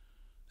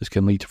 This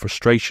can lead to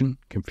frustration,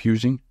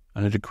 confusing,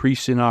 and a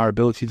decrease in our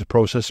ability to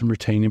process and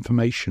retain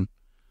information.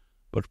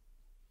 But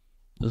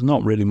there's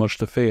not really much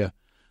to fear.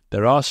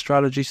 There are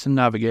strategies to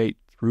navigate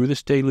through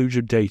this deluge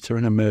of data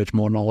and emerge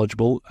more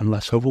knowledgeable and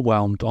less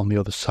overwhelmed on the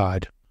other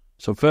side.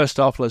 So first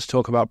off, let's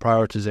talk about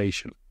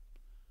prioritization.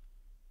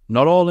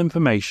 Not all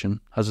information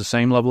has the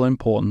same level of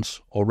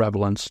importance or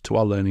relevance to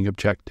our learning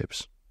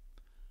objectives.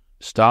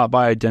 Start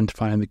by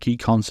identifying the key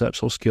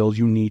concepts or skills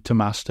you need to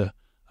master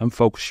and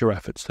focus your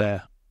efforts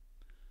there.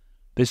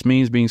 This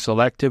means being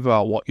selective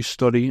about what you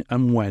study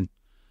and when,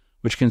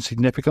 which can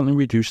significantly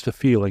reduce the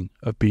feeling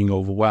of being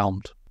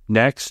overwhelmed.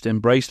 Next,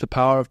 embrace the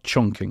power of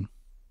chunking.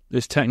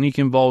 This technique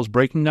involves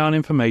breaking down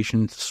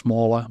information into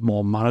smaller,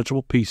 more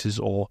manageable pieces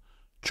or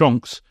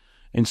chunks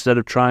instead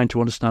of trying to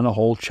understand a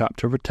whole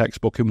chapter of a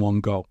textbook in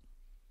one go.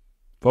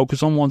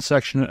 Focus on one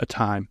section at a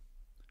time.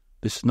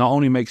 This not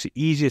only makes it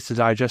easier to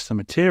digest the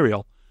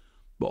material,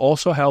 but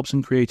also helps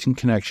in creating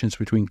connections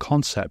between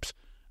concepts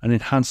and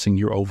enhancing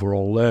your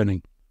overall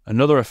learning.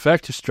 Another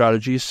effective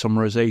strategy is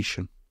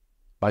summarization.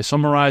 By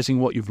summarizing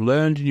what you've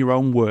learned in your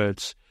own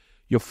words,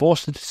 you're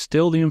forced to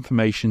distill the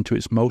information to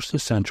its most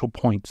essential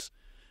points,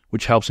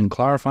 which helps in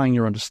clarifying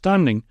your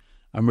understanding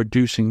and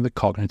reducing the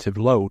cognitive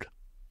load.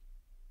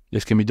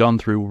 This can be done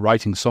through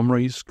writing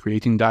summaries,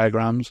 creating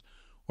diagrams,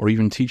 or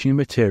even teaching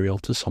material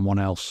to someone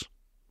else.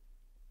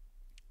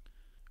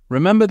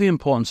 Remember the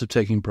importance of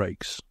taking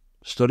breaks.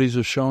 Studies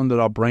have shown that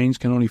our brains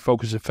can only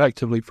focus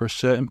effectively for a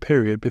certain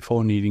period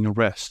before needing a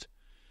rest.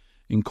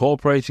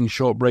 Incorporating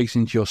short breaks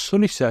into your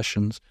study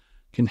sessions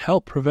can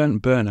help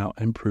prevent burnout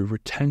and improve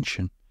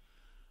retention.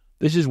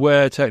 This is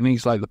where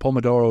techniques like the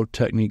Pomodoro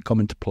technique come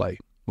into play,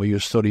 where you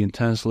study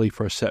intensely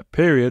for a set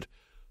period,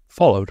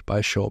 followed by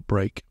a short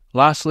break.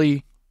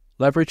 Lastly,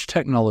 leverage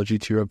technology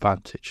to your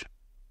advantage.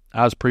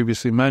 As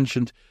previously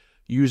mentioned,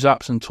 use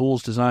apps and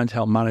tools designed to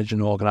help manage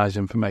and organize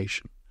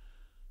information.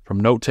 From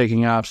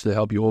note-taking apps that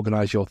help you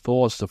organize your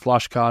thoughts to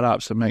flashcard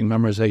apps that make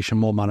memorization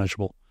more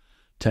manageable,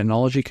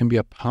 technology can be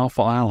a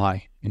powerful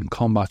ally in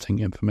combating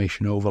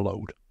information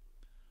overload.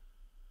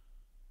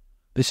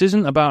 This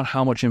isn't about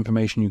how much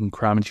information you can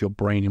cram into your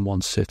brain in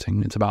one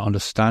sitting. It's about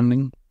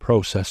understanding,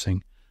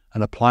 processing,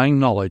 and applying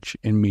knowledge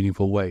in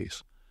meaningful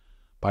ways.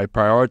 By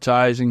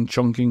prioritizing,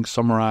 chunking,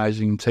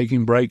 summarizing,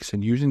 taking breaks,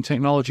 and using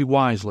technology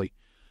wisely,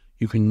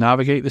 you can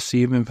navigate the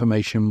sea of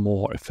information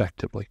more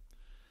effectively.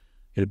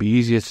 It'll be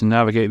easier to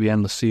navigate the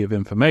endless sea of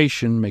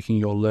information, making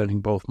your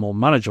learning both more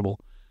manageable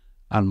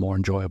and more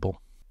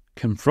enjoyable.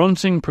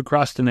 Confronting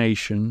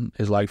procrastination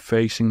is like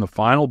facing the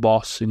final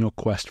boss in your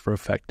quest for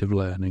effective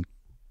learning.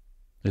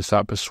 It's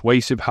that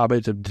persuasive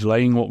habit of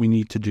delaying what we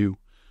need to do,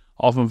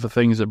 often for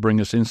things that bring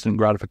us instant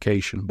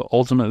gratification, but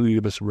ultimately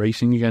leave us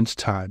racing against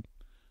time,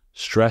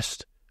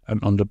 stressed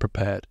and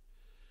underprepared.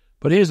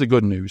 But here's the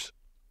good news.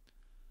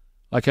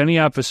 Like any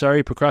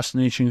adversary,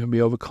 procrastination can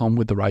be overcome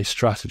with the right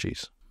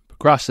strategies.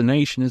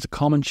 Procrastination is a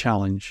common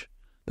challenge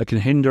that can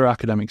hinder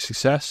academic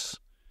success.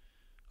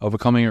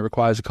 Overcoming it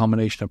requires a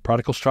combination of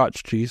practical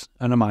strategies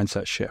and a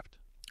mindset shift.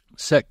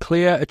 Set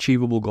clear,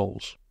 achievable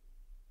goals.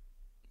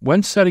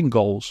 When setting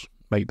goals,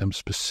 make them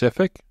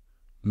specific,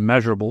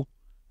 measurable,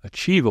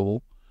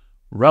 achievable,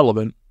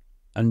 relevant,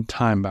 and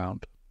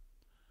time-bound.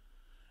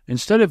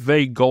 Instead of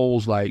vague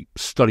goals like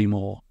study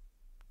more,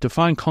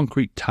 define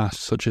concrete tasks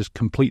such as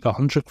complete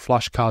 100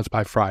 flashcards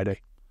by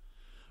Friday.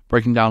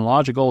 Breaking down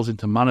larger goals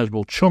into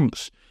manageable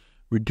chunks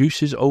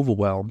reduces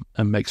overwhelm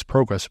and makes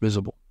progress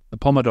visible. The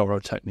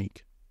Pomodoro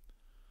technique.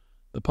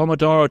 The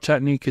Pomodoro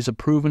technique is a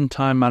proven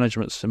time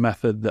management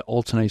method that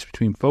alternates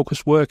between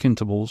focused work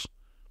intervals,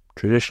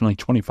 traditionally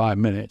 25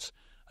 minutes,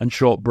 and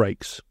short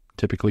breaks,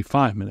 typically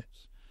 5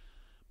 minutes.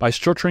 By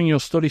structuring your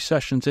study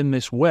sessions in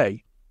this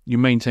way, you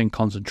maintain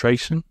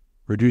concentration,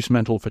 reduce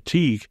mental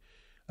fatigue,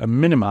 and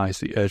minimize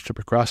the urge to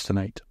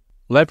procrastinate.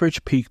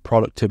 Leverage peak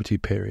productivity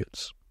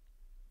periods.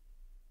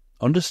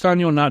 Understand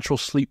your natural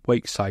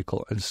sleep-wake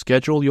cycle and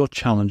schedule your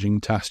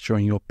challenging tasks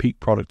during your peak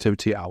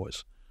productivity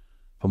hours.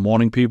 For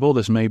morning people,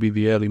 this may be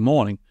the early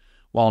morning,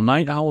 while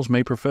night owls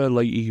may prefer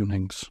late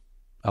evenings.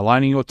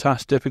 Aligning your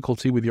task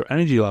difficulty with your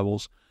energy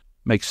levels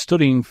makes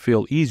studying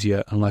feel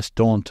easier and less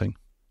daunting.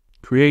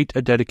 Create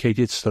a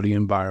dedicated study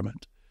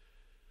environment.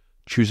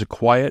 Choose a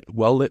quiet,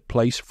 well-lit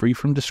place free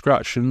from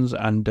distractions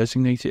and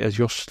designate it as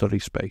your study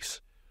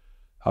space.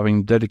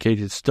 Having a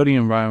dedicated study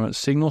environment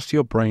signals to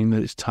your brain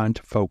that it's time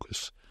to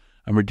focus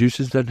and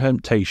reduces the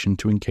temptation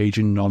to engage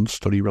in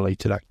non-study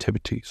related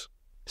activities.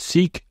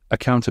 Seek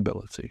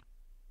accountability.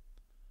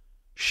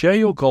 Share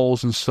your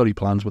goals and study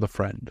plans with a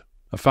friend,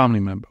 a family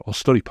member, or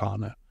study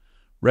partner.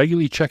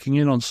 Regularly checking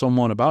in on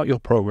someone about your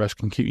progress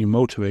can keep you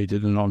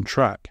motivated and on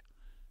track.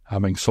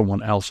 Having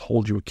someone else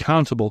hold you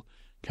accountable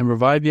can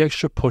provide the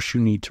extra push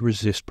you need to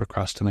resist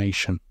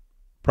procrastination.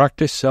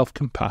 Practice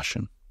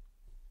self-compassion.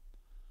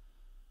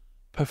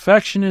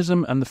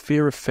 Perfectionism and the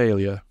fear of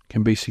failure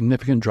can be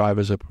significant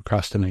drivers of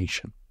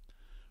procrastination.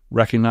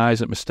 Recognize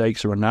that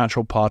mistakes are a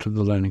natural part of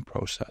the learning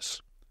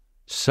process.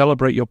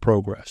 Celebrate your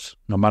progress,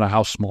 no matter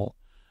how small,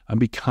 and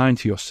be kind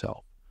to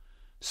yourself.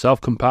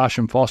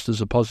 Self-compassion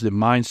fosters a positive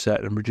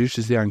mindset and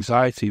reduces the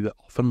anxiety that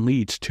often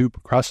leads to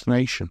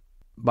procrastination.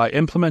 By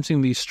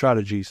implementing these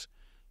strategies,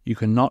 you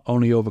can not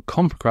only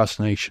overcome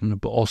procrastination,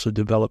 but also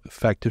develop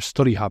effective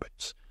study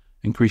habits,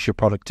 increase your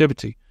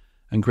productivity,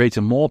 and create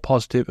a more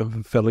positive and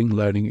fulfilling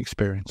learning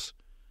experience.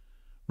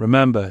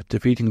 Remember,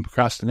 defeating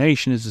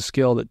procrastination is a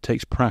skill that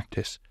takes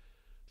practice,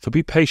 so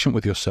be patient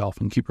with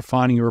yourself and keep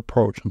refining your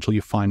approach until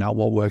you find out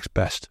what works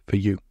best for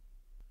you.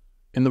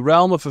 In the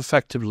realm of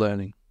effective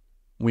learning,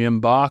 we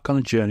embark on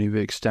a journey that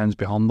extends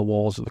beyond the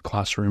walls of the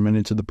classroom and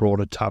into the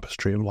broader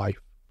tapestry of life.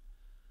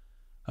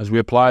 As we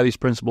apply these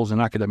principles in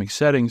academic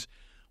settings,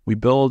 we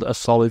build a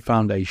solid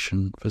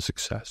foundation for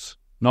success,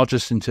 not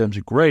just in terms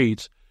of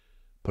grades,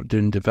 but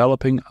in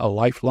developing a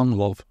lifelong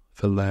love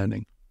for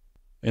learning.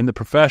 In the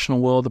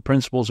professional world, the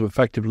principles of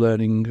effective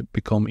learning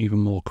become even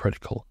more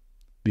critical.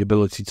 The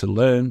ability to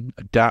learn,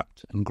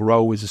 adapt, and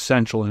grow is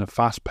essential in a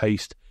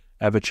fast-paced,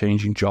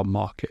 ever-changing job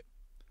market.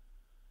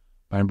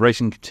 By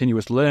embracing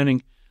continuous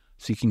learning,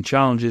 seeking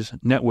challenges,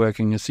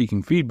 networking, and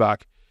seeking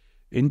feedback,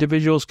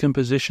 individuals can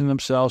position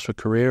themselves for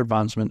career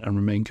advancement and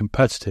remain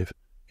competitive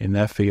in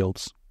their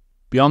fields.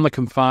 Beyond the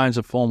confines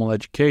of formal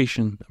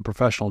education and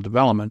professional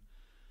development,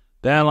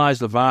 there lies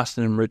the vast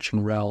and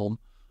enriching realm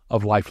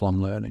of lifelong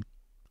learning.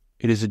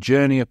 It is a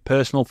journey of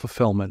personal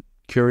fulfillment,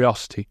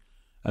 curiosity,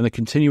 and the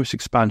continuous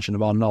expansion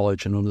of our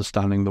knowledge and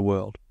understanding the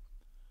world.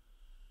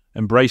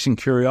 Embracing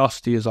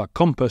curiosity as our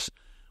compass,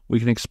 we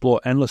can explore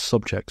endless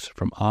subjects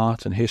from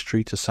art and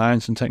history to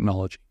science and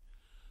technology.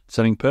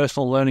 Setting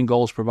personal learning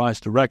goals provides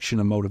direction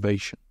and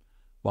motivation,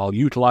 while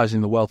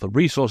utilizing the wealth of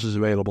resources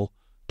available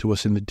to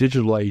us in the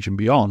digital age and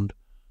beyond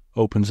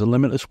opens a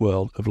limitless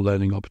world of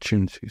learning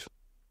opportunities.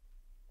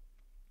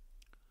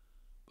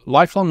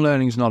 Lifelong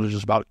learning is not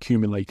just about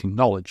accumulating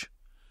knowledge.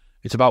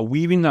 It's about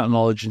weaving that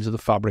knowledge into the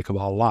fabric of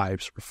our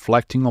lives,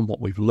 reflecting on what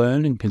we've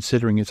learned and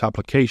considering its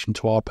application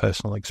to our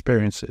personal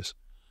experiences.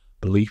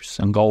 Beliefs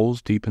and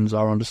goals deepens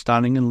our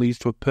understanding and leads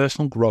to a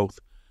personal growth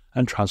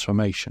and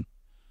transformation.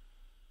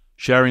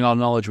 Sharing our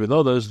knowledge with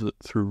others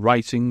through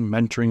writing,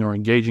 mentoring, or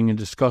engaging in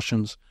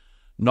discussions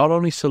not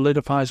only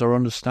solidifies our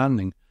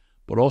understanding,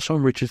 but also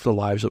enriches the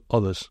lives of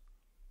others.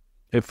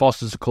 It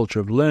fosters a culture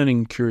of learning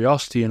and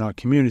curiosity in our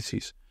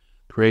communities,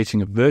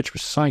 creating a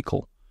virtuous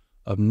cycle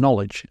of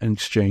knowledge and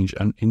exchange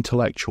and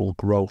intellectual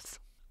growth.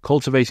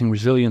 Cultivating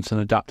resilience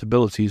and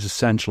adaptability is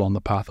essential on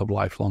the path of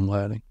lifelong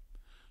learning.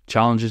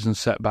 Challenges and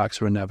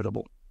setbacks are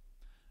inevitable,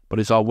 but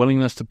it's our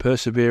willingness to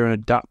persevere and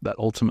adapt that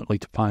ultimately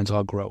defines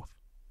our growth.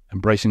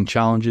 Embracing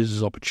challenges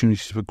as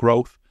opportunities for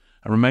growth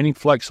and remaining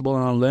flexible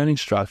in our learning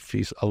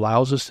strategies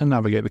allows us to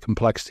navigate the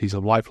complexities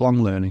of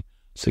lifelong learning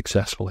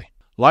successfully.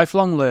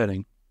 Lifelong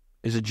learning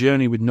is a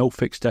journey with no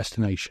fixed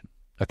destination,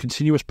 a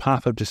continuous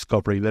path of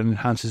discovery that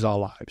enhances our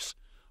lives,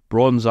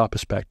 broadens our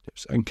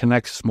perspectives, and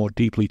connects us more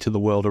deeply to the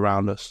world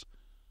around us.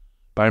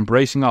 By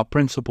embracing our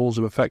principles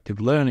of effective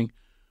learning,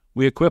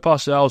 we equip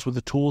ourselves with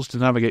the tools to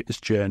navigate this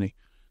journey,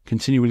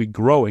 continually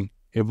growing,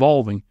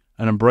 evolving,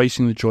 and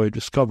embracing the joy of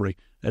discovery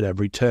at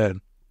every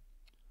turn.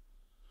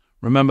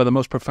 Remember, the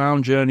most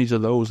profound journeys are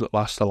those that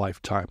last a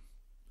lifetime,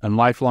 and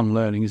lifelong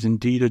learning is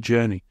indeed a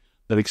journey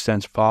that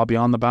extends far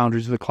beyond the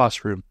boundaries of the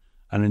classroom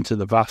and into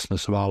the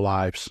vastness of our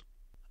lives.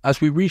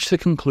 As we reach the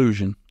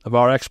conclusion of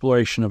our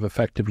exploration of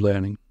effective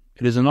learning,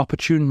 it is an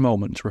opportune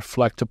moment to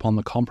reflect upon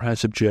the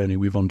comprehensive journey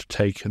we've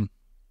undertaken.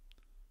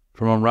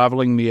 From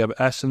unraveling the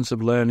essence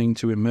of learning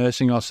to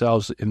immersing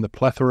ourselves in the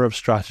plethora of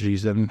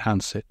strategies that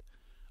enhance it,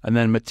 and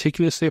then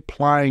meticulously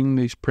applying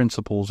these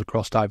principles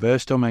across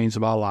diverse domains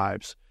of our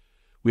lives,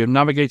 we have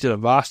navigated a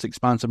vast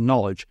expanse of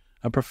knowledge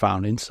and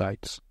profound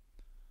insights.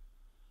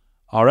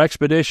 Our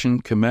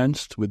expedition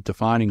commenced with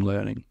defining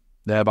learning,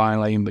 thereby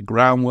laying the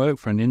groundwork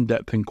for an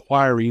in-depth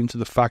inquiry into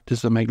the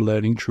factors that make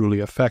learning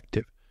truly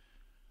effective.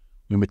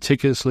 We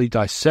meticulously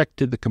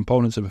dissected the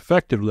components of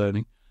effective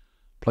learning,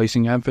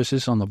 placing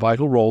emphasis on the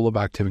vital role of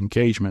active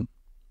engagement,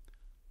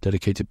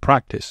 dedicated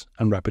practice,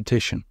 and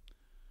repetition.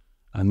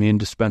 and the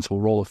indispensable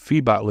role of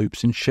feedback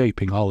loops in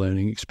shaping our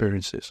learning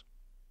experiences.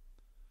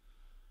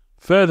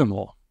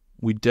 Furthermore,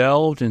 we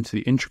delved into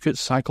the intricate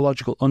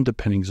psychological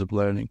underpinnings of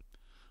learning,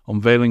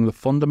 unveiling the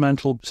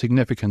fundamental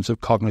significance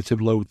of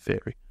cognitive load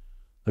theory,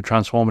 the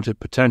transformative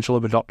potential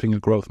of adopting a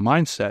growth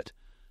mindset,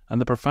 and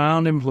the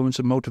profound influence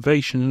of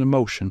motivation and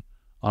emotion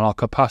on our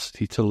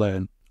capacity to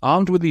learn.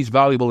 Armed with these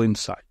valuable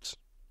insights,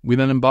 we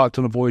then embarked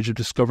on a voyage of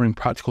discovering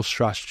practical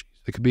strategies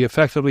that could be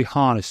effectively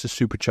harnessed to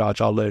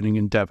supercharge our learning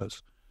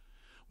endeavours.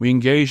 We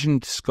engaged in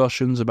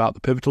discussions about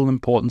the pivotal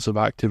importance of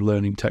active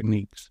learning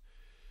techniques,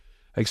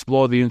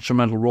 explored the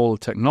instrumental role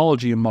of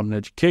technology in modern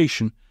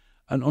education,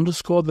 and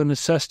underscored the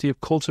necessity of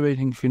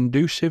cultivating a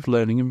conducive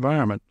learning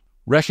environment.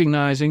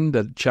 Recognizing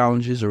that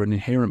challenges are an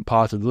inherent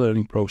part of the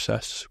learning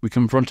process, we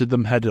confronted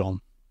them head-on,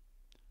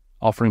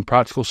 offering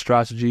practical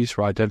strategies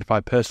for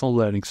identifying personal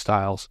learning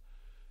styles,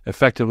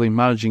 effectively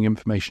managing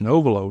information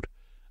overload,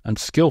 and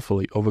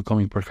skillfully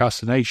overcoming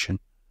procrastination,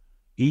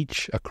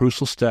 each a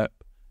crucial step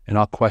in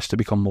our quest to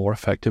become more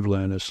effective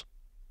learners.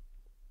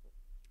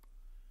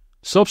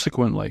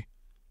 Subsequently,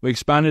 we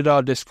expanded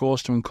our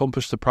discourse to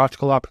encompass the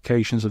practical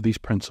applications of these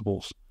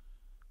principles,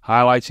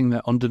 highlighting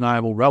their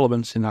undeniable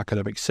relevance in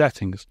academic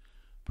settings,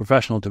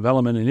 professional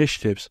development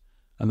initiatives,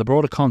 and the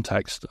broader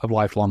context of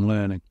lifelong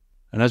learning.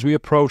 And as we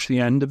approach the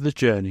end of the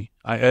journey,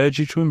 I urge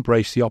you to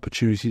embrace the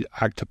opportunity to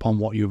act upon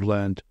what you've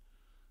learned,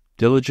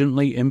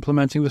 diligently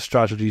implementing the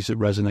strategies that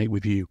resonate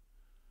with you.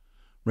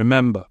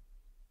 Remember,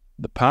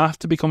 the path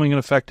to becoming an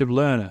effective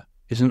learner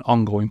is an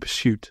ongoing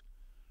pursuit,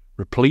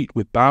 replete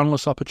with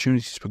boundless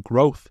opportunities for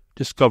growth,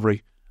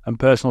 discovery, and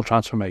personal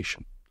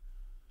transformation.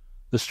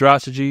 The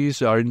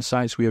strategies, our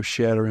insights we have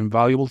shared are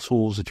invaluable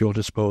tools at your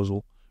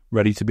disposal,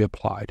 ready to be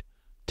applied,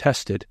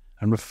 tested,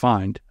 and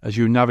refined as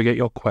you navigate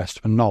your quest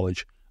for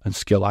knowledge and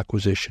skill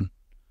acquisition.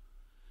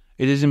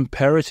 It is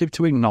imperative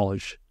to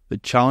acknowledge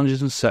that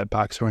challenges and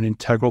setbacks are an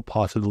integral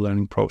part of the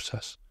learning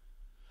process.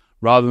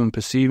 Rather than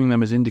perceiving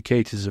them as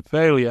indicators of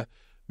failure,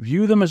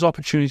 view them as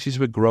opportunities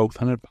for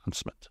growth and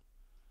advancement.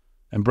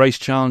 Embrace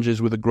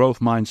challenges with a growth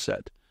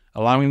mindset,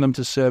 allowing them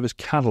to serve as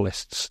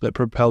catalysts that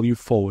propel you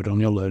forward on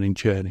your learning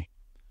journey.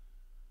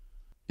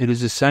 It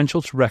is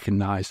essential to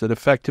recognize that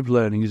effective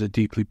learning is a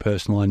deeply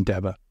personal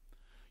endeavor,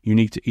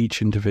 unique to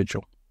each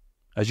individual.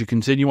 As you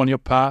continue on your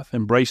path,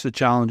 embrace the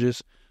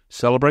challenges,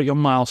 celebrate your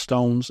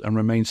milestones, and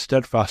remain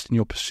steadfast in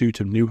your pursuit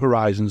of new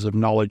horizons of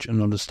knowledge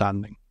and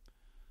understanding.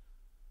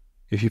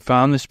 If you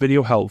found this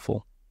video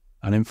helpful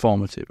and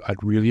informative,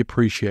 I'd really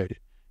appreciate it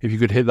if you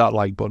could hit that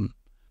like button,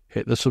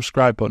 hit the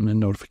subscribe button and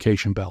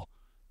notification bell.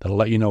 That'll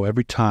let you know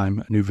every time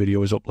a new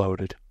video is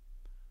uploaded.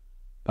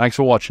 Thanks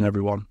for watching,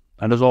 everyone,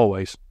 and as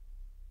always,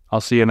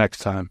 I'll see you next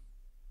time.